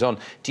epidemic goes on,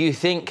 do you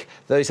think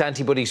those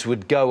antibodies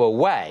would go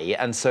away,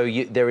 and so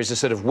there is a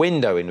sort of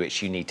window in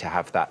which you need to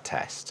have that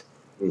test?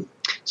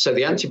 So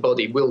the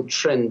antibody will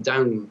trend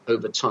down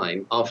over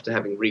time after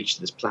having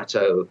reached this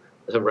plateau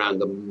at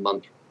around a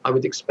month. I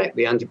would expect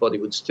the antibody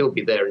would still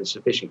be there in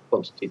sufficient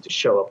quantity to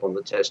show up on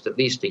the test at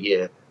least a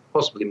year,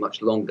 possibly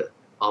much longer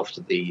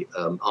after the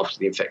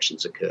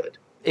infections occurred.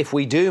 If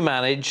we do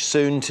manage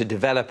soon to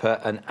develop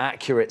an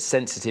accurate,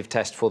 sensitive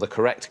test for the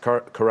correct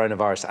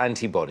coronavirus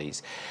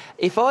antibodies,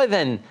 if I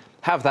then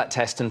have that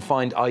test and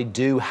find I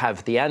do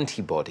have the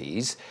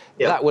antibodies,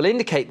 that will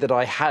indicate that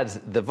I had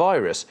the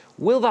virus.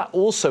 Will that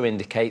also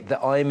indicate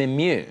that I'm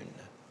immune?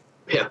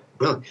 Yeah,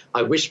 well,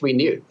 I wish we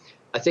knew.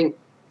 I think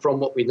from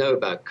what we know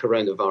about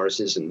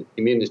coronaviruses and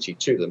immunity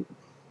to them,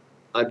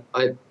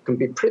 I can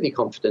be pretty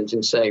confident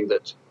in saying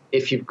that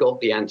if you've got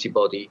the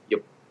antibody,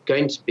 you're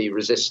going to be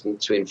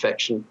resistant to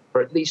infection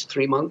for at least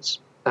 3 months.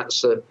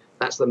 That's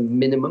the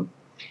minimum.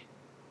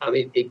 I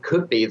mean, it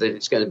could be that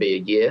it's going to be a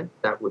year.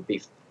 That would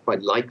be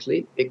quite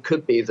likely. It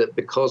could be that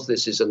because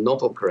this is a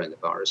novel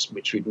coronavirus,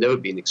 which we've never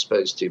been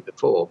exposed to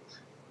before,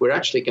 we're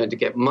actually going to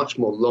get much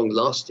more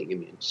long-lasting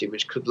immunity,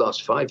 which could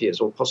last 5 years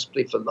or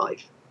possibly for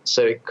life.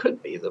 So it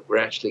could be that we're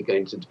actually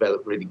going to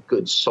develop really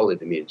good,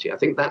 solid immunity. I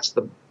think that's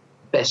the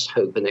best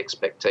hope and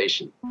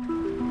expectation.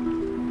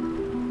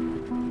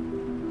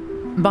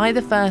 By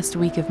the first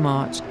week of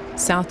March,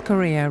 South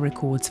Korea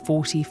records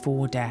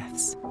 44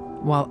 deaths,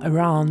 while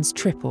Iran's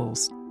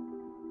triples.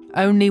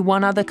 Only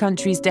one other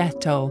country's death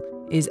toll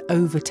is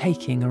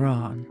overtaking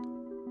Iran.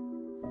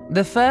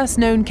 The first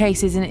known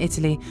cases in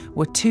Italy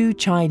were 2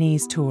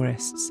 Chinese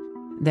tourists.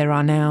 There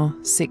are now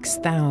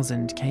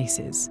 6,000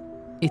 cases.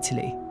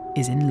 Italy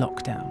is in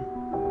lockdown.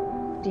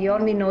 The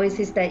only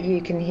noises that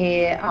you can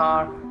hear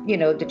are,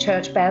 the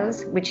church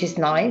bells, which is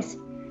nice,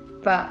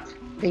 but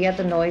the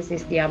other noise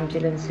is the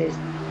ambulances.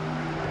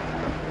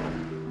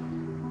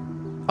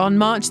 On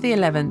March the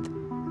 11th,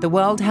 the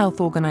World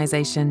Health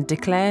Organization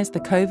declares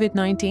the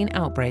COVID-19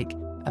 outbreak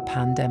a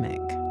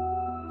pandemic.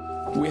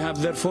 We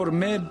have therefore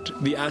made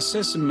the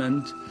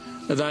assessment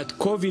that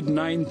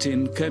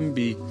COVID-19 can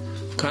be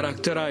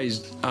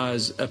characterized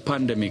as a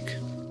pandemic.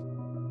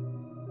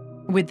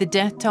 With the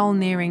death toll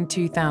nearing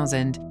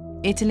 2,000,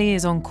 Italy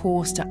is on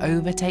course to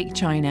overtake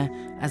China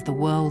as the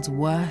world's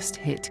worst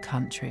hit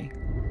country.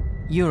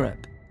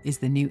 Europe is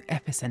the new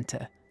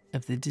epicenter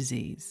of the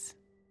disease.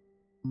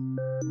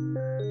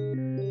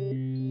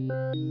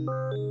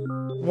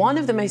 One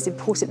of the most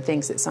important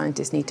things that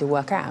scientists need to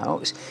work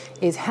out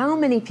is how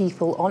many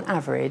people, on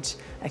average,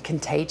 a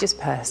contagious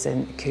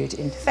person could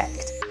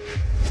infect.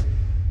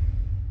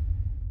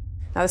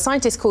 Now, the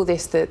scientists call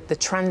this the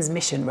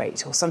transmission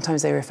rate, or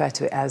sometimes they refer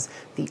to it as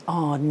the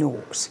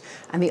R0.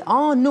 And the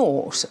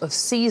R0 of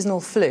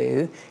seasonal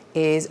flu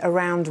is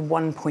around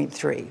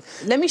 1.3.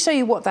 Let me show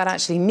you what that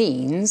actually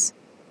means.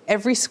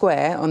 Every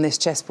square on this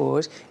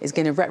chessboard is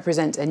going to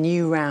represent a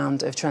new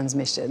round of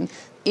transmission.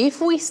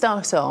 If we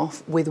start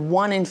off with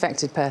one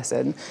infected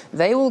person,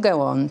 they will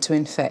go on to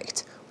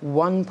infect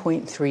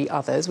 1.3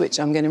 others, which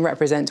I'm going to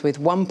represent with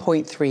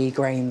 1.3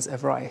 grains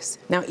of rice.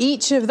 Now,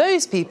 each of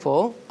those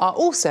people are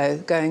also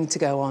going to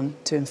go on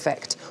to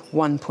infect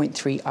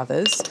 1.3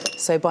 others.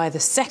 So by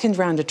the second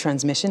round of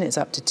transmission, it's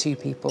up to 2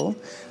 people.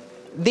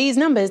 These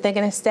numbers, they're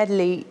going to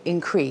steadily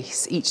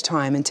increase each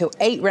time until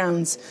 8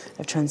 rounds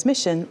of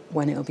transmission,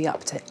 when it will be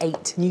up to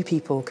 8 new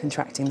people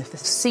contracting the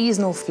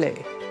seasonal flu.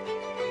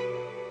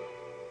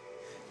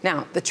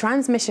 Now, the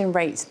transmission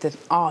rate, the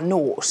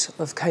R0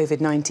 of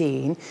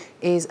COVID-19,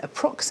 is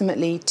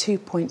approximately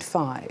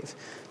 2.5.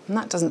 And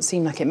that doesn't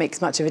seem like it makes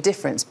much of a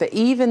difference, but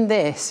even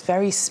this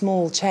very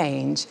small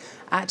change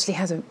actually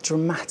has a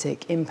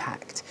dramatic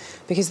impact.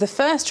 Because the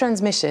first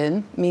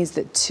transmission means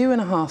that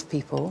 2.5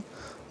 people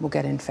will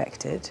get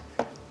infected.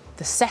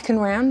 The second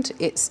round,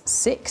 it's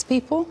 6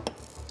 people.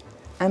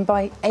 And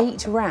by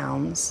 8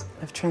 rounds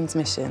of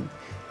transmission,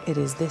 it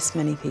is this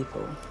many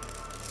people.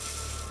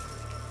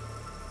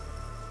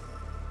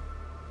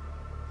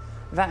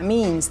 That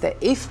means that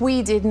if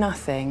we did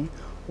nothing,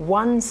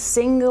 one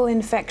single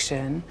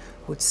infection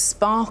would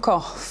spark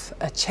off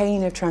a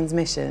chain of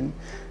transmission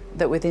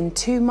that within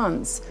 2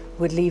 months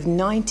would leave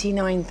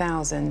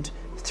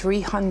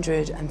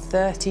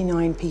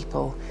 99,339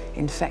 people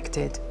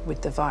infected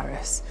with the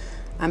virus.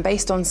 And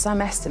based on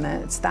some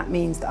estimates, that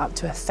means that up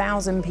to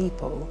 1,000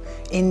 people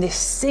in this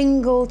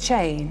single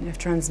chain of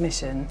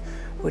transmission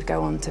would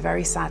go on to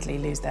very sadly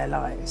lose their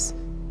lives.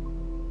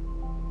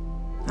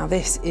 Now,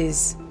 this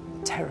is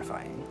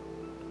terrifying.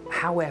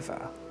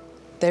 However,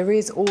 there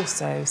is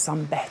also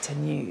some better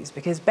news,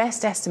 because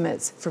best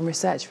estimates from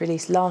research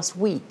released last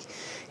week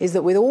is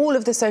that with all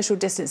of the social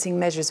distancing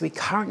measures we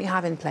currently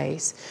have in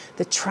place,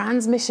 the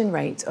transmission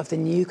rate of the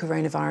new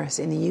coronavirus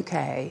in the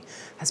UK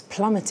has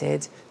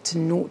plummeted to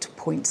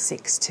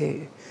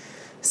 0.62.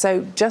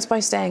 So just by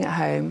staying at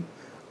home,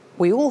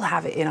 we all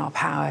have it in our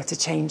power to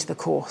change the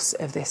course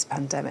of this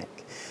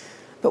pandemic.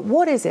 But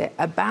what is it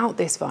about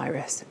this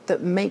virus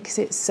that makes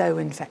it so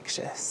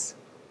infectious?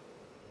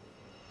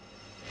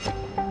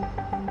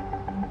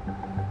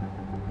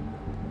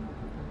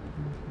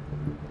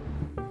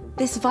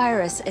 This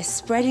virus is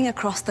spreading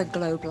across the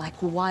globe like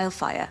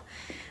wildfire,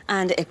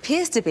 and it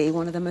appears to be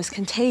one of the most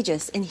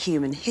contagious in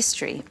human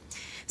history.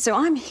 So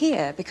I'm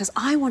here because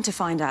I want to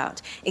find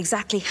out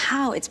exactly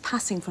how it's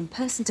passing from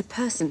person to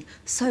person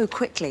so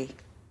quickly.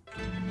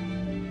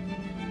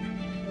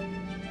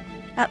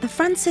 At the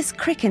Francis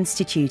Crick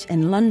Institute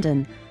in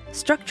London,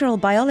 structural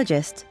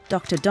biologist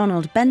Dr.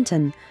 Donald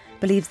Benton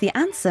believes the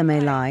answer may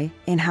lie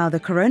in how the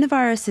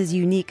coronavirus's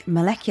unique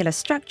molecular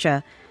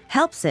structure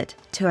helps it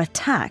to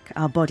attack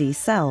our body's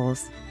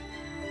cells.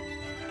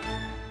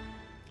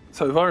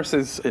 So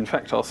viruses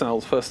infect our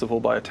cells, first of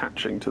all, by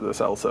attaching to the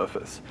cell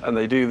surface. And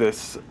they do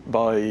this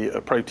by a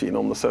protein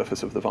on the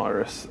surface of the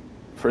virus.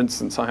 For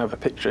instance, I have a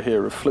picture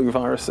here of flu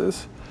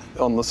viruses.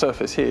 On the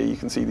surface here, you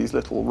can see these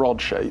little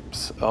rod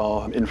shapes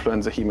are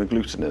influenza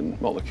hemagglutinin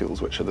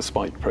molecules, which are the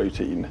spike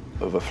protein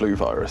of a flu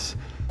virus.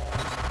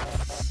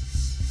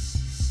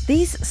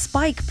 These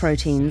spike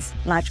proteins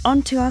latch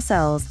onto our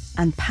cells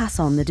and pass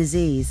on the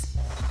disease.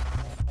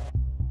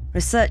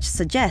 Research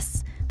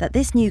suggests that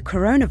this new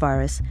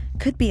coronavirus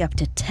could be up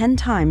to 10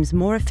 times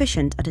more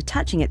efficient at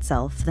attaching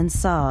itself than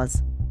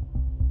SARS.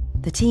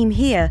 The team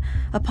here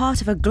are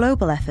part of a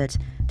global effort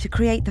to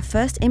create the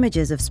first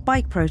images of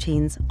spike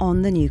proteins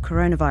on the new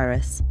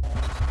coronavirus.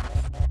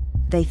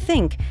 They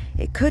think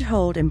it could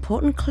hold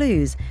important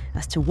clues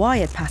as to why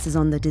it passes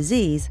on the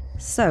disease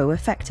so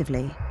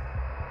effectively.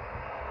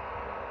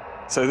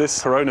 So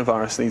this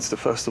coronavirus needs to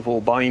first of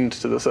all bind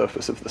to the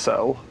surface of the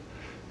cell,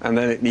 and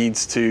then it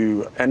needs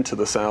to enter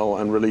the cell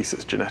and release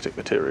its genetic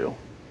material.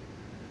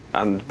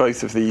 And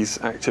both of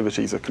these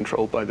activities are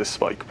controlled by this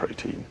spike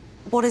protein.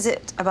 What is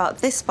it about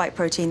this spike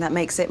protein that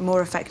makes it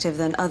more effective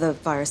than other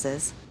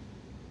viruses?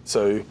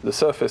 So the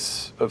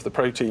surface of the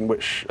protein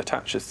which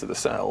attaches to the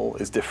cell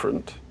is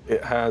different.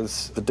 It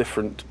has a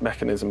different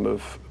mechanism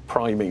of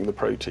priming the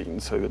protein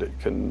so that it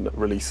can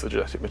release the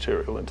genetic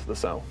material into the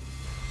cell.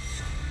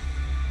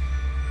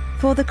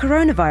 For the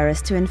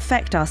coronavirus to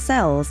infect our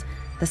cells,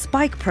 the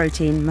spike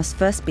protein must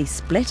first be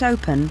split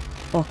open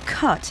or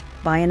cut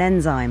by an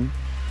enzyme.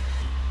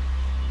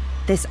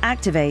 This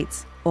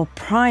activates or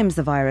primes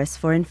the virus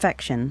for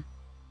infection.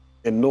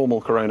 In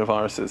normal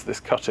coronaviruses,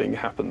 this cutting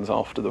happens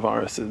after the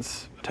virus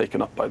is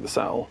taken up by the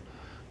cell.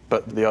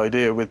 But the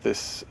idea with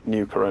this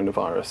new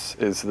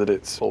coronavirus is that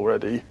it's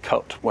already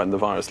cut when the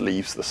virus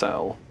leaves the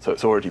cell. So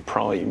it's already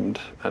primed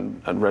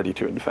and ready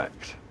to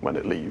infect when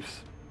it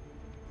leaves.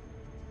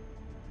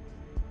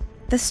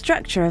 The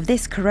structure of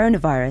this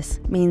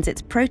coronavirus means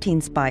its protein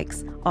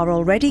spikes are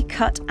already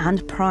cut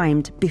and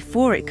primed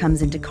before it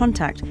comes into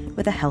contact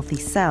with a healthy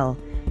cell,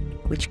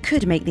 which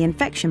could make the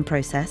infection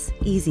process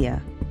easier.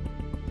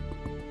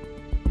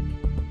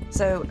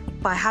 So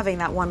by having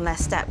that one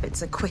less step,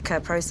 it's a quicker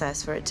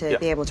process for it to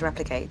be able to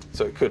replicate.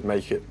 So it could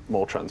make it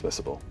more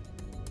transmissible.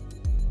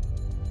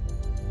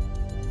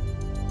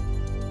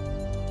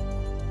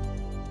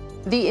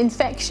 The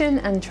infection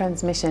and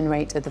transmission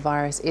rate of the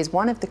virus is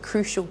one of the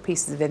crucial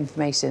pieces of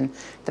information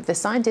that the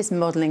scientists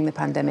modelling the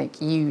pandemic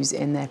use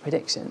in their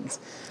predictions.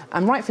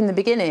 And right from the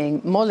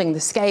beginning, modelling the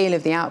scale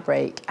of the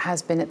outbreak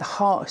has been at the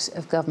heart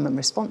of government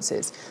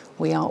responses.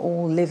 We are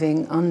all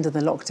living under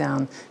the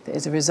lockdown that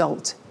is a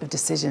result of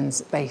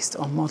decisions based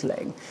on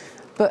modelling.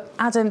 But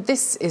Adam,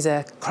 this is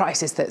a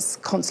crisis that's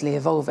constantly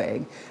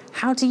evolving.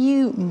 How do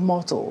you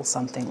model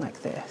something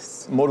like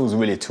this? Models are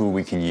really a tool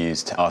we can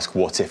use to ask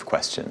what-if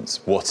questions.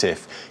 What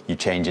if you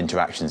change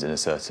interactions in a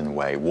certain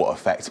way? What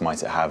effect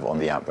might it have on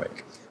the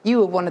outbreak? You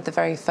were one of the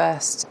very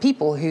first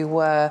people who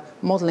were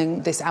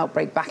modelling this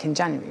outbreak back in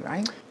January,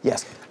 right?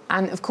 Yes.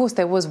 And of course,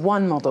 there was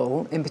one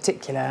model in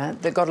particular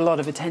that got a lot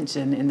of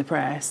attention in the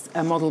press,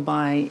 a model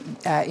by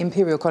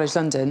Imperial College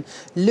London,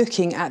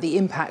 looking at the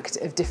impact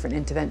of different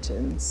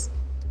interventions.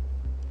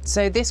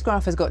 So this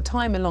graph has got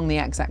time along the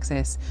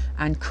x-axis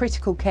and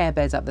critical care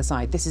beds up the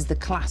side. This is the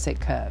classic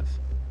curve.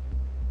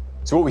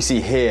 So what we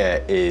see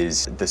here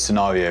is the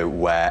scenario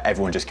where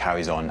everyone just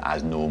carries on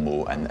as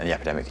normal and the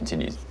epidemic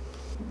continues.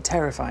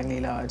 Terrifyingly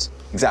large.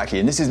 Exactly,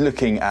 and this is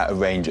looking at a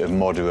range of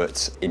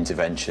moderate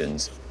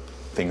interventions.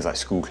 Things like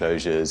school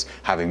closures,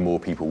 having more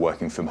people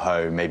working from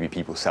home, maybe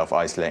people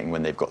self-isolating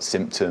when they've got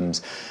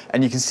symptoms.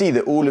 And you can see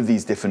that all of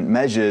these different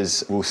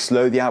measures will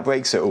slow the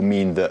outbreak, so it will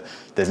mean that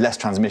there's less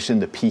transmission,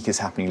 the peak is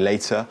happening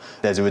later,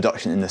 there's a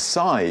reduction in the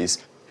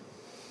size,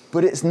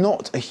 but it's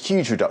not a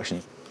huge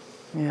reduction.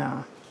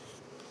 Yeah.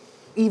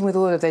 Even with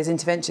all of those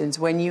interventions,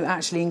 when you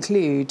actually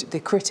include the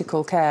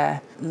critical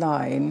care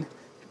line,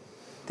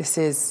 this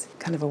is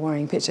kind of a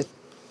worrying picture.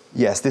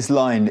 Yes, this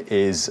line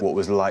is what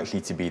was likely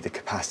to be the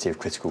capacity of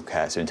critical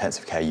care, so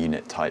intensive care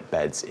unit type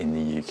beds in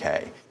the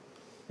UK.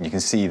 You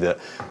can see that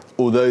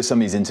although some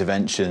of these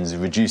interventions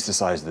reduce the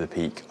size of the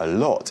peak a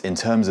lot, in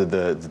terms of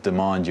the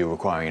demand you're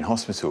requiring in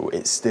hospital,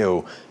 it's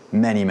still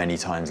many, many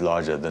times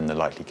larger than the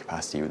likely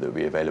capacity that will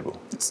be available.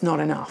 It's not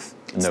enough.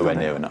 Nowhere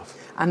near enough.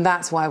 And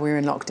that's why we're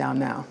in lockdown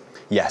now.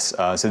 Yes,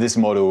 so this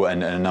model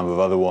and a number of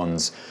other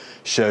ones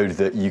showed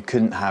that you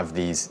couldn't have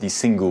these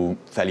single,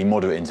 fairly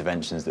moderate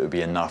interventions that would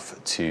be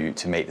enough to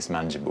make this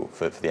manageable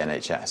for the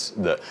NHS.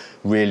 That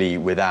really,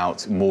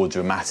 without more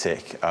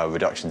dramatic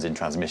reductions in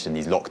transmission,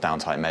 these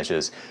lockdown-type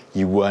measures,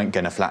 you weren't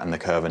going to flatten the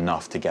curve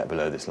enough to get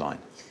below this line.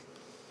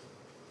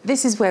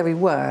 This is where we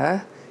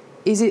were.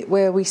 Is it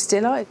where we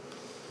still are?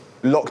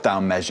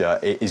 Lockdown measure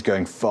is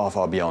going far,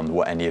 far beyond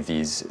what any of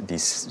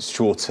these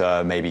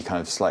shorter, maybe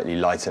kind of slightly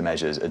lighter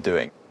measures are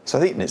doing. So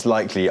I think it's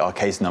likely our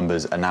case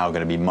numbers are now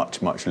going to be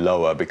much, much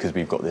lower because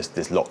we've got this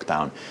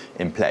lockdown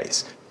in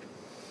place.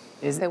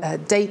 Is there a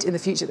date in the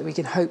future that we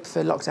can hope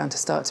for lockdown to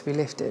start to be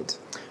lifted?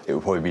 It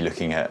will probably be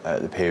looking at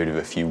the period of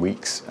a few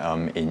weeks.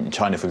 In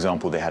China, for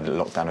example, they had a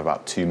lockdown of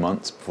about 2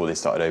 months before they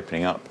started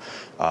opening up.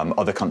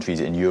 Other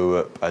countries in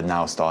Europe are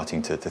now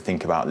starting to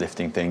think about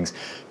lifting things.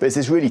 But it's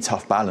this really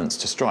tough balance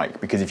to strike,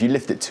 because if you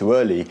lift it too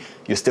early,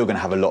 you're still going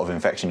to have a lot of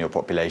infection in your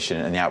population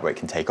and the outbreak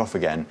can take off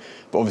again.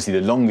 But obviously,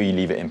 the longer you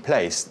leave it in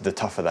place, the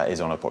tougher that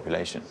is on a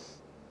population.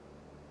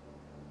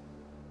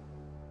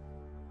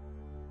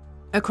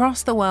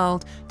 Across the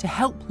world, to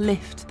help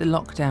lift the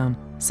lockdown,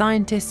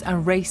 scientists are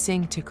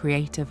racing to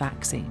create a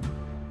vaccine.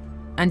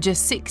 And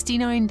just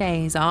 69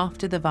 days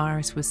after the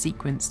virus was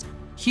sequenced,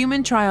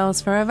 human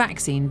trials for a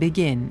vaccine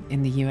begin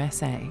in the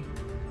USA.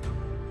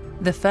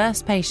 The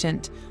first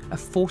patient, a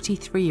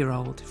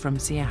 43-year-old from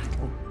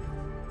Seattle.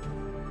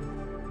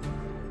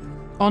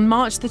 On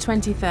March the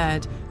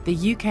 23rd,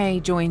 the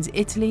UK joins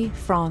Italy,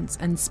 France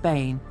and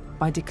Spain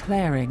by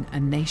declaring a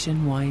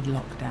nationwide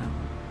lockdown.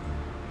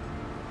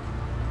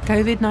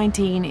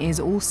 COVID-19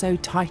 is also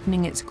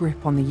tightening its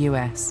grip on the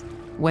US,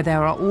 where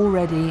there are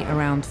already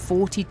around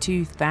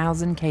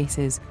 42,000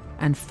 cases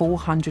and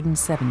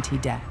 470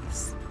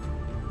 deaths.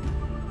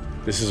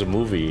 This is a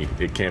movie,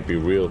 it can't be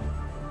real.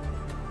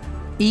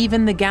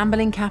 Even the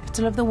gambling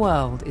capital of the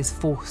world is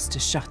forced to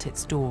shut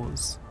its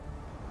doors.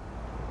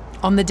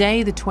 On the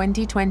day the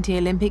 2020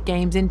 Olympic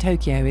Games in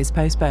Tokyo is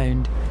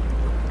postponed,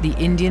 the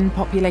Indian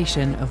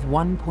population of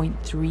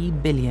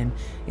 1.3 billion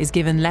is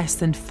given less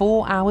than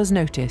 4 hours'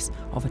 notice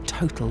of a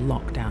total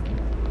lockdown.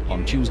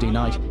 On Tuesday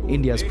night,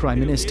 India's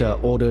Prime Minister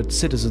ordered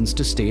citizens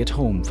to stay at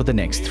home for the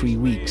next 3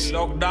 weeks.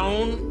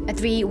 Lockdown. A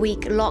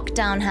 3-week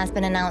lockdown has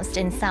been announced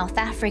in South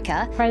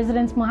Africa.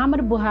 President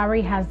Muhammadu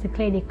Buhari has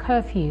declared a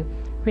curfew,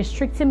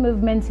 restricting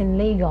movements in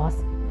Lagos.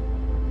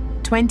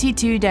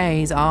 22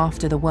 days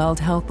after the World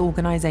Health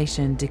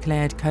Organization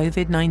declared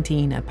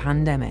COVID-19 a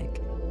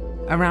pandemic,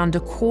 around a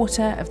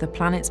quarter of the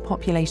planet's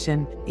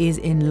population is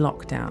in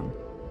lockdown,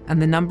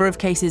 and the number of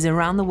cases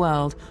around the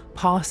world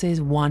passes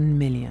 1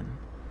 million.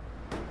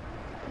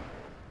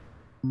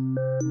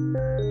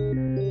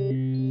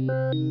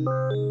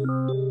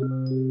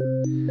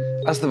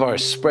 As the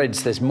virus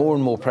spreads, there's more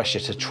and more pressure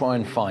to try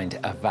and find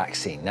a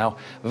vaccine. Now,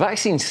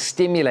 vaccines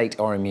stimulate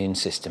our immune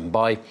system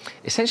by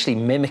essentially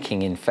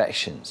mimicking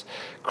infections.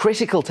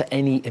 Critical to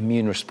any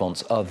immune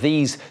response are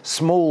these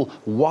small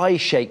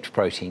Y-shaped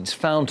proteins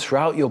found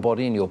throughout your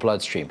body and your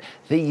bloodstream.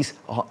 These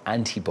are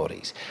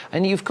antibodies.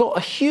 And you've got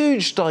a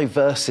huge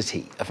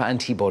diversity of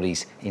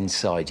antibodies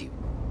inside you.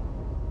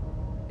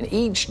 And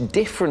each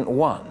different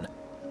one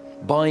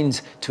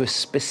binds to a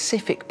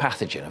specific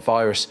pathogen, a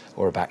virus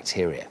or a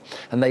bacteria,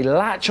 and they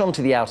latch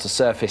onto the outer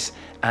surface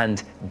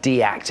and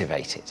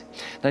deactivate it.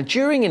 Now,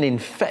 during an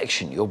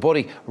infection, your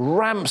body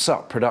ramps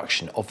up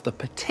production of the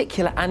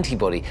particular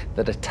antibody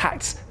that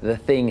attacks the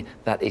thing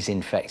that is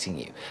infecting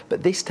you.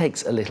 But this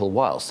takes a little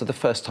while, so the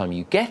first time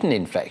you get an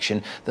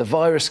infection, the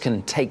virus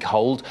can take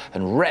hold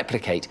and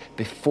replicate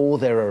before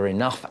there are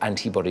enough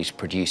antibodies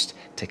produced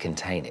to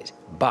contain it.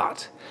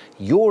 But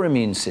your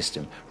immune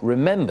system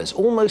remembers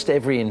almost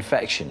every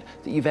infection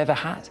that you've ever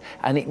had,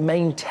 and it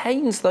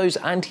maintains those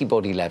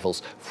antibody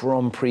levels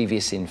from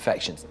previous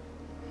infections.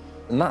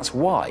 And that's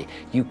why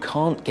you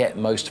can't get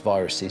most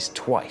viruses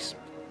twice.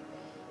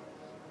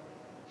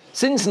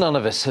 Since none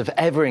of us have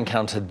ever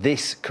encountered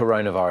this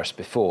coronavirus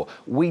before,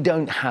 we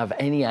don't have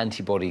any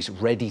antibodies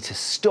ready to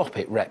stop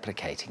it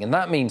replicating, and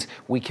that means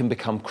we can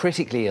become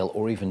critically ill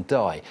or even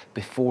die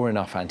before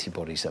enough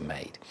antibodies are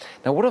made.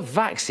 Now, what a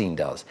vaccine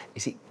does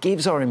is it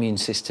gives our immune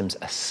systems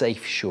a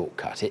safe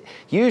shortcut. It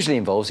usually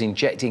involves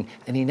injecting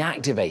an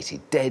inactivated,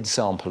 dead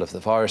sample of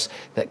the virus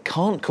that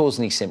can't cause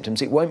any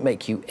symptoms. It won't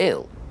make you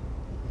ill,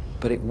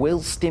 but it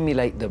will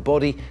stimulate the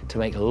body to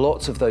make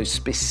lots of those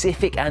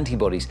specific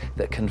antibodies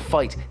that can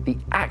fight the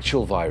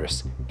actual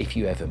virus if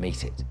you ever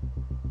meet it.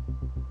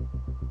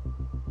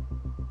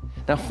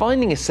 Now,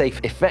 finding a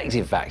safe,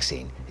 effective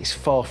vaccine is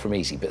far from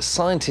easy, but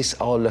scientists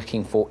are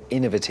looking for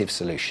innovative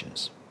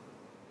solutions.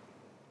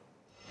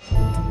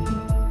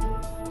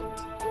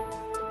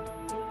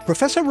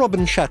 Professor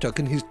Robin Shattuck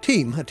and his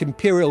team at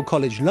Imperial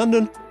College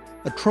London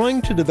are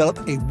trying to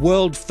develop a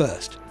world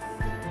first: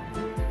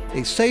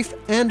 a safe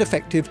and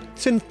effective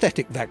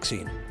synthetic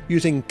vaccine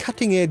using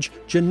cutting-edge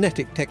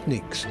genetic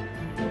techniques.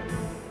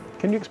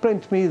 Can you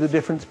explain to me the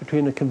difference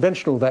between a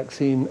conventional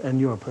vaccine and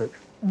your approach?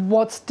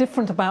 What's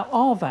different about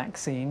our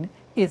vaccine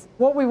is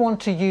what we want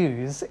to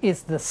use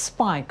is the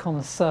spike on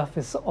the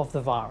surface of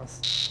the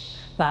virus.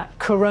 That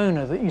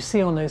corona that you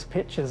see on those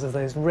pictures of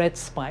those red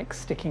spikes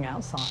sticking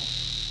outside.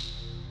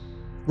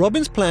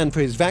 Robin's plan for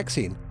his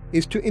vaccine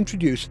is to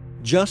introduce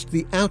just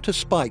the outer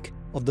spike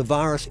of the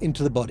virus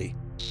into the body.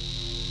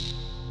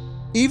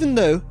 Even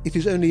though it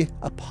is only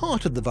a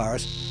part of the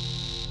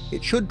virus,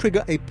 it should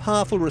trigger a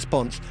powerful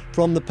response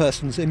from the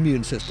person's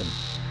immune system.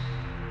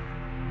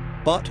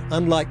 But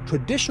unlike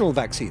traditional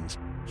vaccines,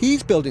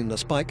 he's building the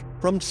spike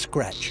from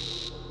scratch,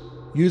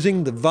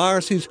 using the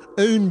virus's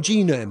own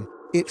genome,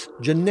 its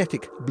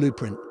genetic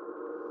blueprint.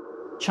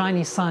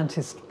 Chinese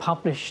scientists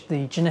published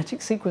the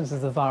genetic sequence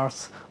of the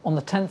virus on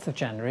the 10th of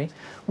January.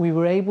 We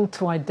were able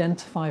to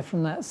identify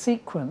from that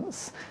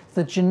sequence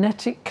the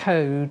genetic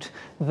code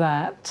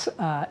that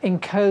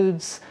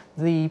encodes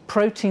the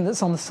protein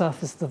that's on the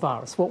surface of the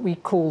virus, what we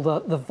call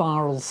the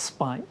viral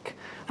spike,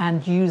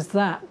 and use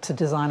that to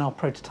design our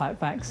prototype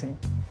vaccine.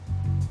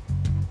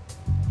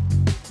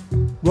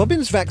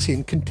 Robin's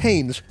vaccine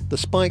contains the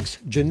spike's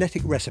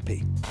genetic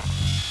recipe.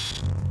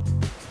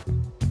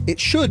 It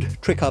should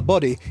trick our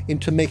body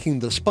into making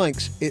the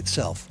spikes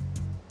itself.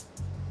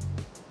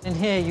 In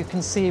here you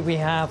can see we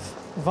have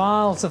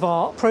vials of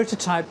our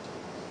prototype.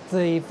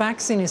 The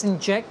vaccine is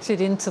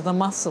injected into the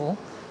muscle,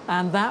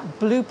 and that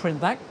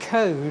blueprint, that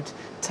code,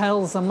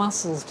 tells the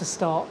muscles to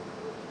start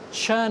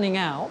churning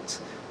out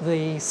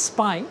the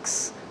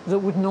spikes that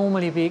would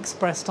normally be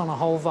expressed on a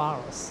whole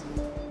virus.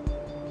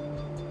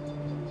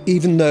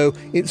 Even though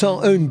it's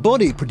our own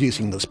body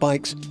producing the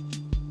spikes,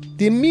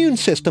 the immune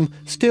system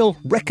still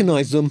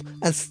recognises them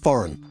as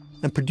foreign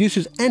and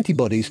produces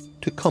antibodies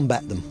to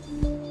combat them.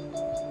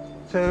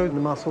 So the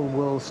muscle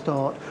will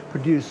start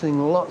producing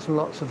lots and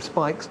lots of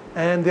spikes,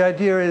 and the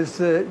idea is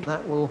that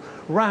that will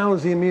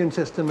rouse the immune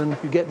system and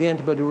you get the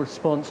antibody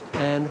response,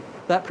 and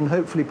that can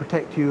hopefully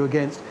protect you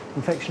against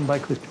infection by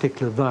this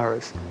particular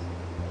virus.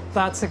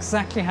 That's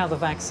exactly how the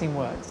vaccine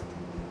works.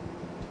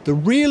 The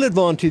real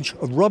advantage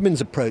of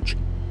Robin's approach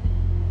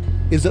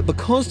is that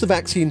because the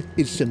vaccine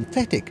is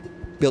synthetic,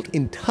 built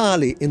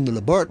entirely in the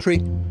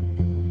laboratory,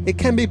 it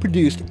can be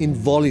produced in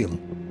volume,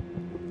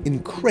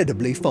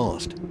 incredibly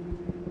fast.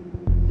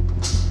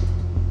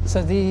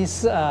 So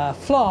these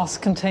flasks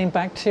contain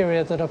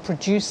bacteria that are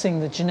producing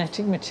the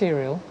genetic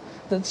material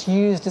that's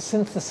used to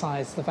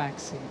synthesize the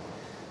vaccine.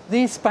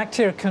 These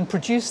bacteria can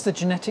produce the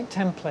genetic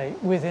template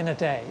within a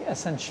day,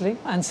 essentially,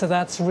 and so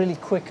that's really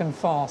quick and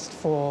fast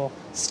for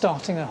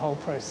starting the whole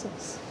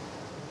process.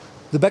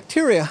 The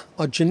bacteria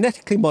are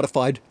genetically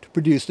modified to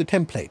produce the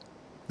template,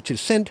 which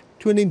is sent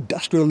to an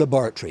industrial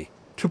laboratory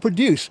to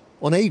produce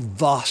on a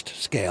vast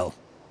scale.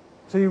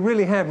 So you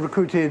really have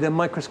recruited a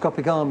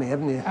microscopic army,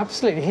 haven't you?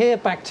 Absolutely. Here,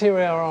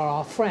 bacteria are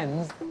our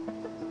friends.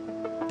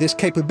 This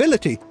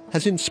capability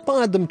has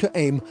inspired them to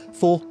aim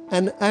for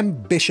an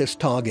ambitious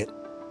target.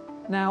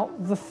 Now,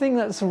 the thing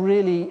that's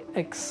really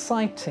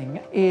exciting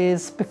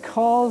is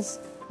because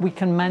we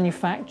can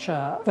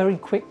manufacture very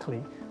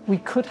quickly, we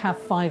could have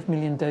 5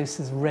 million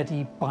doses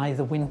ready by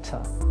the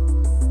winter.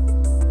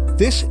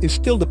 This is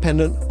still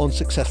dependent on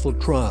successful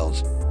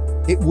trials.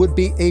 It would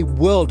be a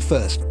world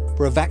first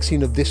for a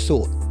vaccine of this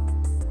sort.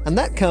 And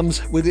that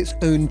comes with its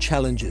own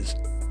challenges.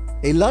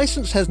 A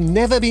license has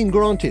never been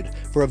granted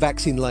for a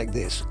vaccine like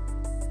this.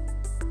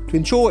 To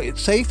ensure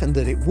it's safe and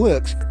that it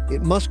works,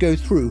 it must go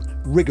through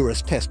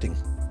rigorous testing.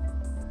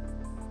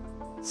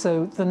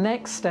 So the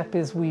next step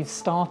is we've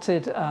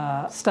started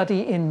a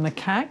study in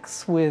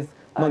macaques with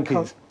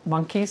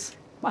monkeys,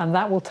 and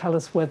that will tell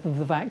us whether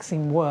the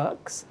vaccine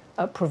works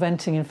at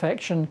preventing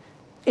infection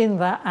in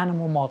that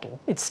animal model.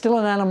 It's still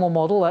an animal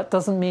model. That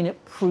doesn't mean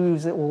it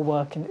proves it will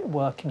work in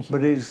humans.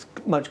 But it is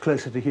much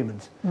closer to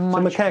humans. So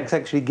macaques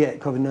actually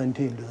get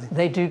COVID-19, do they?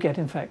 They do get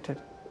infected,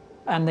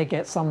 and they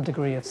get some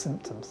degree of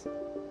symptoms.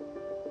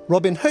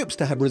 Robin hopes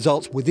to have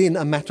results within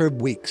a matter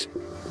of weeks.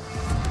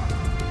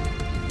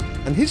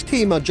 And his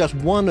team are just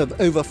one of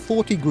over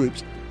 40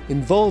 groups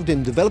involved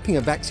in developing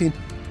a vaccine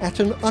at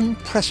an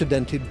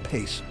unprecedented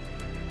pace.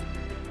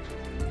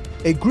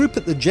 A group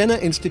at the Jenner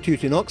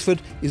Institute in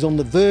Oxford is on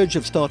the verge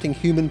of starting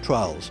human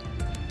trials,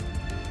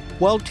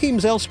 while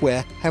teams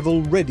elsewhere have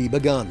already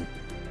begun.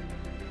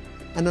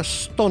 An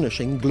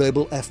astonishing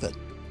global effort.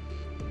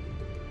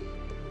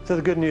 So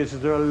the good news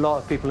is there are a lot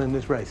of people in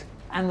this race.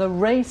 And the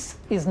race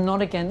is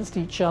not against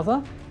each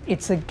other,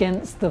 it's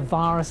against the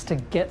virus to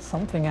get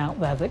something out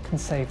there that can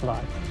save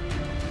life.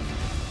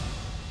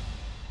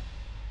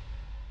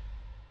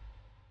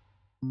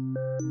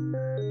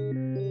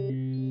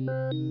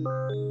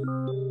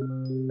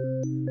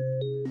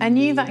 A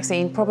new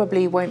vaccine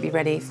probably won't be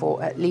ready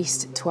for at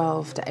least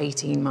 12 to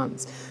 18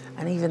 months,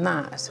 and even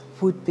that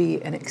would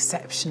be an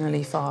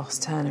exceptionally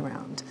fast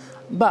turnaround.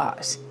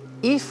 But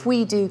if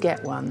we do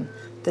get one,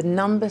 the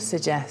numbers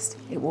suggest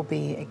it will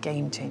be a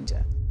game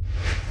changer.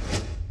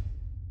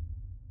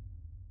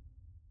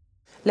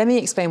 Let me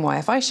explain why.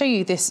 If I show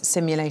you this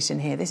simulation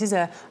here, this is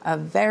a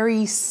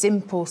very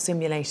simple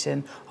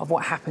simulation of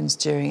what happens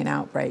during an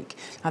outbreak.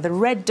 Now, the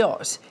red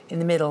dot in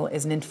the middle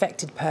is an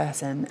infected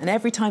person, and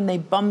every time they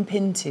bump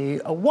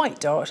into a white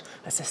dot,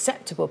 a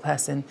susceptible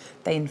person,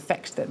 they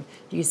infect them.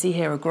 You can see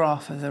here a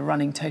graph of the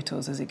running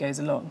totals as it goes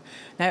along.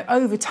 Now,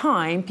 over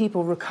time,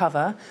 people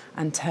recover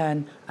and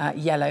turn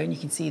yellow, and you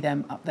can see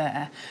them up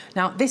there.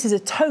 Now, this is a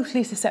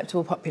totally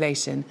susceptible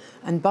population,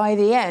 and by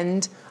the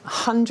end,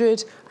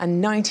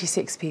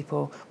 196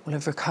 people will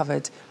have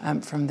recovered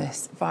from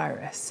this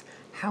virus.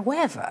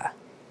 However,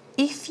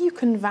 if you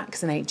can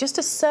vaccinate just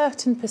a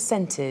certain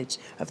percentage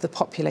of the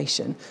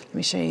population, let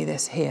me show you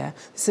this here.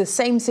 It's the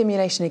same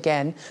simulation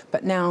again,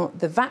 but now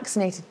the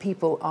vaccinated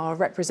people are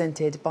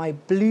represented by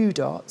blue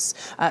dots.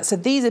 So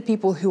these are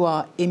people who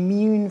are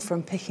immune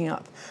from picking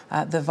up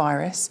the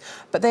virus,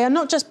 but they are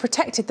not just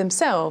protected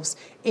themselves.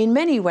 In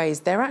many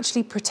ways, they're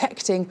actually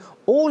protecting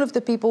all of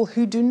the people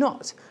who do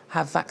not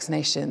have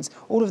vaccinations.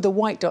 All of the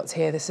white dots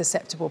here, the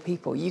susceptible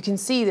people. You can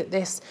see that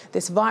this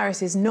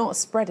virus is not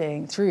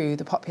spreading through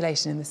the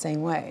population in the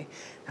same way.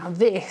 Now,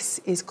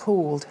 this is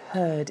called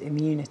herd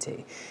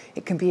immunity.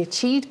 It can be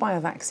achieved by a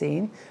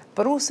vaccine,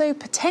 but also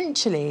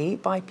potentially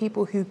by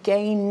people who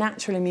gain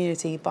natural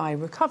immunity by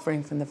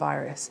recovering from the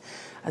virus,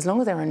 as long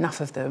as there are enough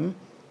of them,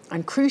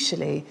 and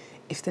crucially,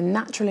 if the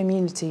natural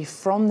immunity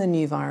from the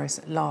new virus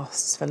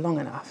lasts for long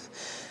enough.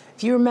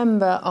 If you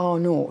remember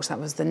R0, that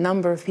was the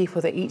number of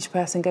people that each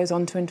person goes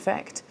on to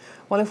infect.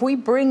 Well, if we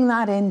bring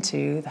that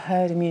into the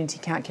herd immunity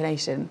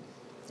calculation,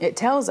 it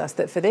tells us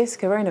that for this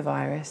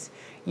coronavirus,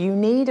 you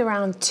need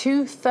around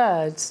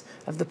 2/3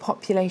 of the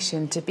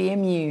population to be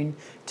immune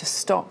to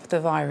stop the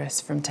virus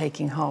from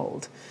taking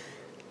hold.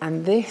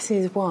 And this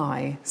is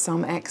why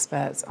some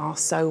experts are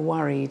so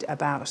worried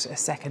about a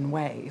second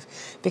wave.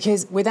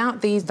 Because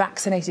without these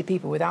vaccinated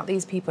people, without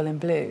these people in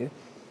blue,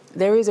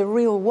 there is a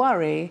real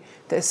worry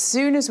that as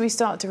soon as we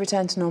start to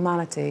return to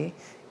normality,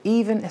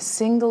 even a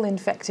single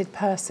infected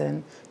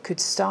person could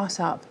start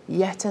up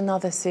yet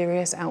another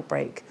serious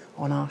outbreak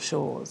on our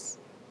shores.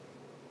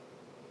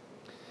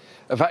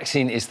 A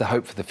vaccine is the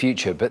hope for the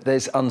future, but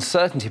there's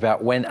uncertainty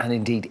about when and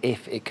indeed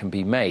if it can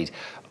be made.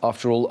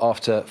 After all,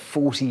 after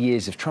 40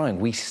 years of trying,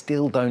 we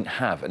still don't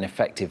have an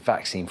effective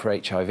vaccine for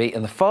HIV,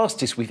 and the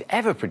fastest we've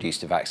ever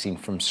produced a vaccine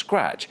from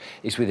scratch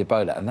is with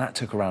Ebola, and that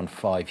took around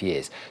 5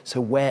 years.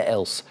 So where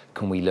else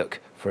can we look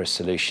for a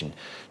solution?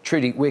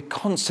 Trudy, we're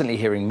constantly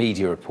hearing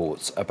media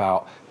reports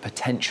about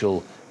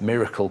potential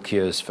miracle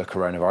cures for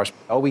coronavirus.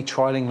 Are we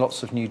trialling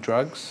lots of new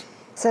drugs?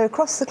 So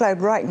across the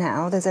globe right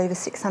now, there's over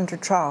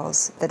 600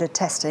 trials that are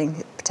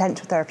testing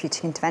potential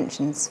therapeutic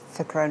interventions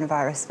for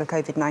coronavirus, for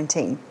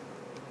COVID-19.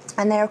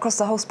 And they're across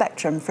the whole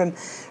spectrum, from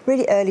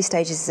really early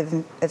stages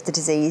of the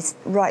disease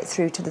right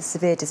through to the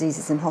severe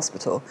diseases in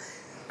hospital.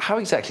 How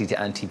exactly do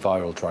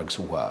antiviral drugs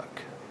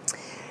work?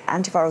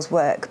 Antivirals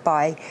work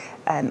by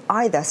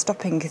either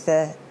stopping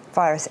the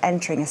virus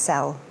entering a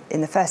cell in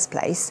the first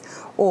place,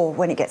 or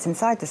when it gets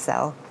inside the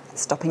cell,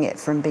 stopping it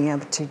from being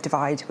able to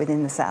divide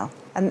within the cell.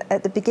 And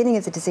at the beginning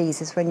of the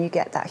disease is when you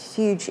get that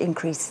huge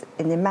increase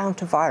in the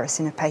amount of virus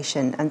in a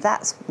patient, and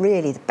that's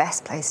really the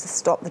best place to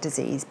stop the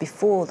disease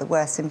before the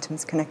worst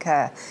symptoms can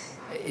occur.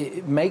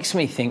 It makes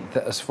me think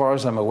that, as far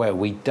as I'm aware,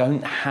 we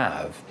don't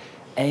have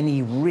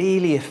any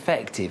really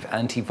effective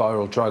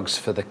antiviral drugs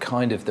for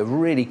the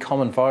really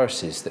common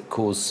viruses that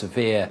cause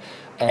severe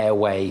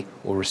airway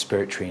or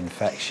respiratory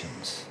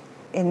infections.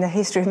 In the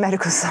history of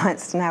medical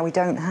science to now, we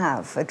don't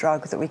have a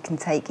drug that we can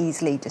take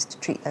easily just to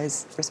treat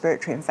those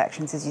respiratory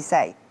infections, as you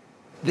say.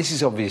 This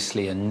is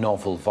obviously a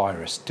novel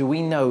virus. Do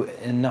we know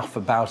enough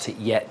about it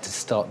yet to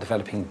start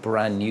developing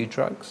brand new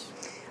drugs?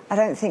 I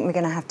don't think we're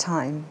going to have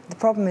time. The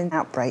problem in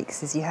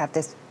outbreaks is you have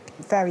this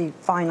very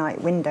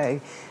finite window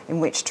in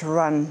which to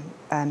run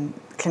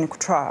clinical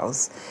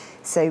trials.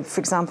 So, for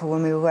example,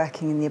 when we were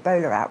working in the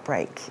Ebola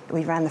outbreak,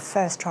 we ran the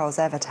first trials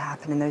ever to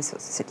happen in those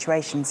sorts of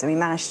situations. So we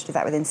managed to do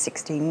that within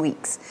 16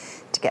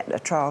 weeks to get a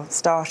trial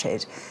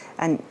started.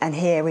 And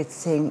here we're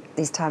seeing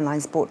these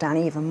timelines brought down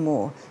even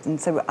more. And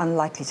so we're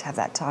unlikely to have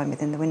that time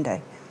within the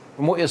window.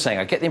 From what you're saying,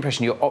 I get the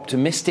impression you're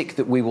optimistic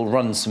that we will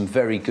run some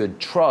very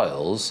good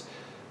trials,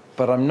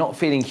 but I'm not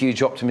feeling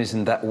huge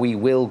optimism that we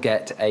will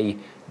get a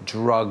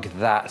drug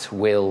that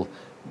will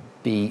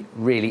be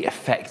really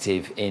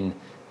effective in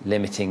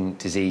limiting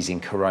disease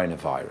in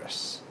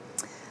coronavirus.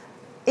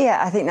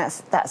 Yeah, I think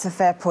that's a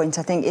fair point.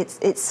 I think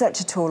it's such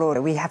a tall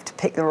order. We have to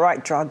pick the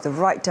right drug, the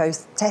right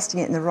dose, testing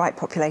it in the right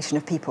population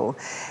of people.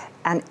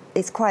 And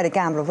it's quite a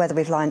gamble of whether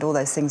we've lined all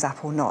those things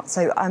up or not.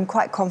 So I'm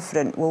quite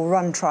confident we'll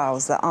run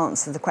trials that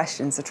answer the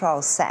questions the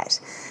trials set.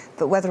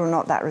 But whether or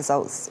not that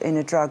results in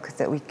a drug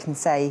that we can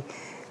say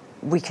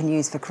we can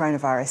use for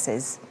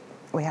coronaviruses,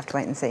 we have to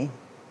wait and see.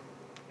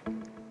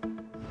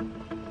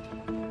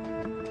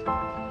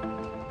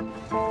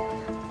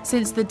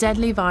 Since the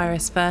deadly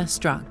virus first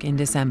struck in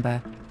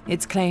December,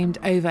 it's claimed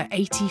over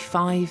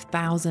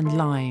 85,000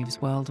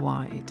 lives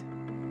worldwide.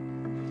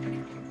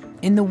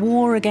 In the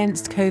war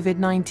against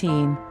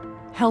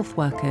COVID-19, health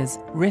workers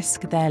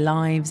risk their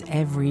lives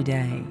every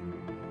day.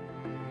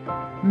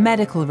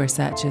 Medical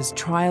researchers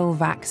trial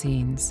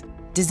vaccines,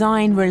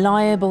 design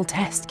reliable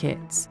test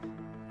kits,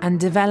 and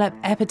develop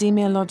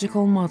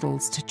epidemiological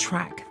models to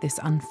track this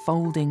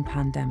unfolding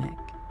pandemic.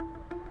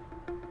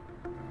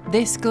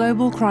 This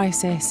global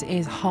crisis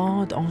is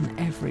hard on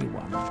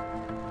everyone.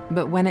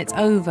 But when it's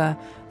over,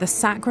 the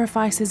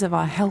sacrifices of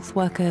our health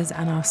workers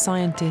and our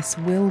scientists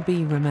will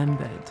be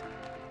remembered.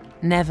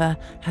 Never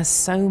has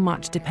so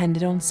much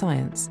depended on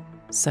science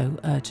so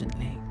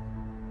urgently.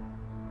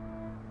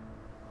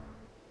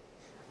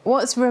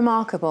 What's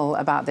remarkable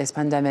about this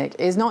pandemic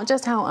is not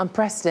just how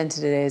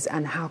unprecedented it is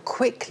and how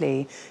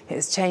quickly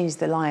it's changed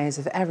the lives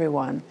of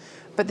everyone,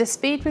 but the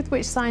speed with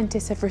which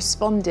scientists have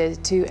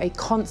responded to a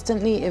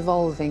constantly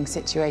evolving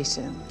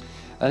situation.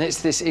 And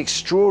it's this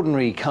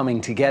extraordinary coming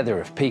together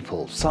of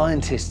people,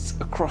 scientists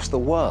across the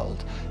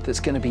world, that's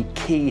going to be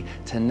key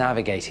to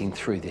navigating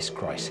through this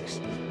crisis.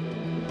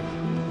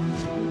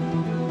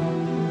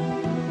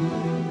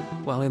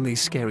 Well, in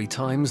these scary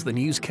times, the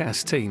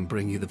newscast team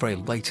bring you the very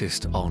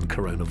latest on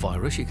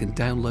coronavirus. You can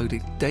download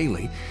it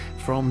daily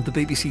from the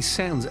BBC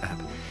Sounds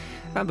app.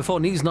 And before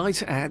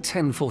Newsnight at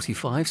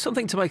 10:45,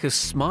 something to make us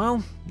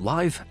smile,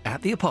 live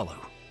at the Apollo.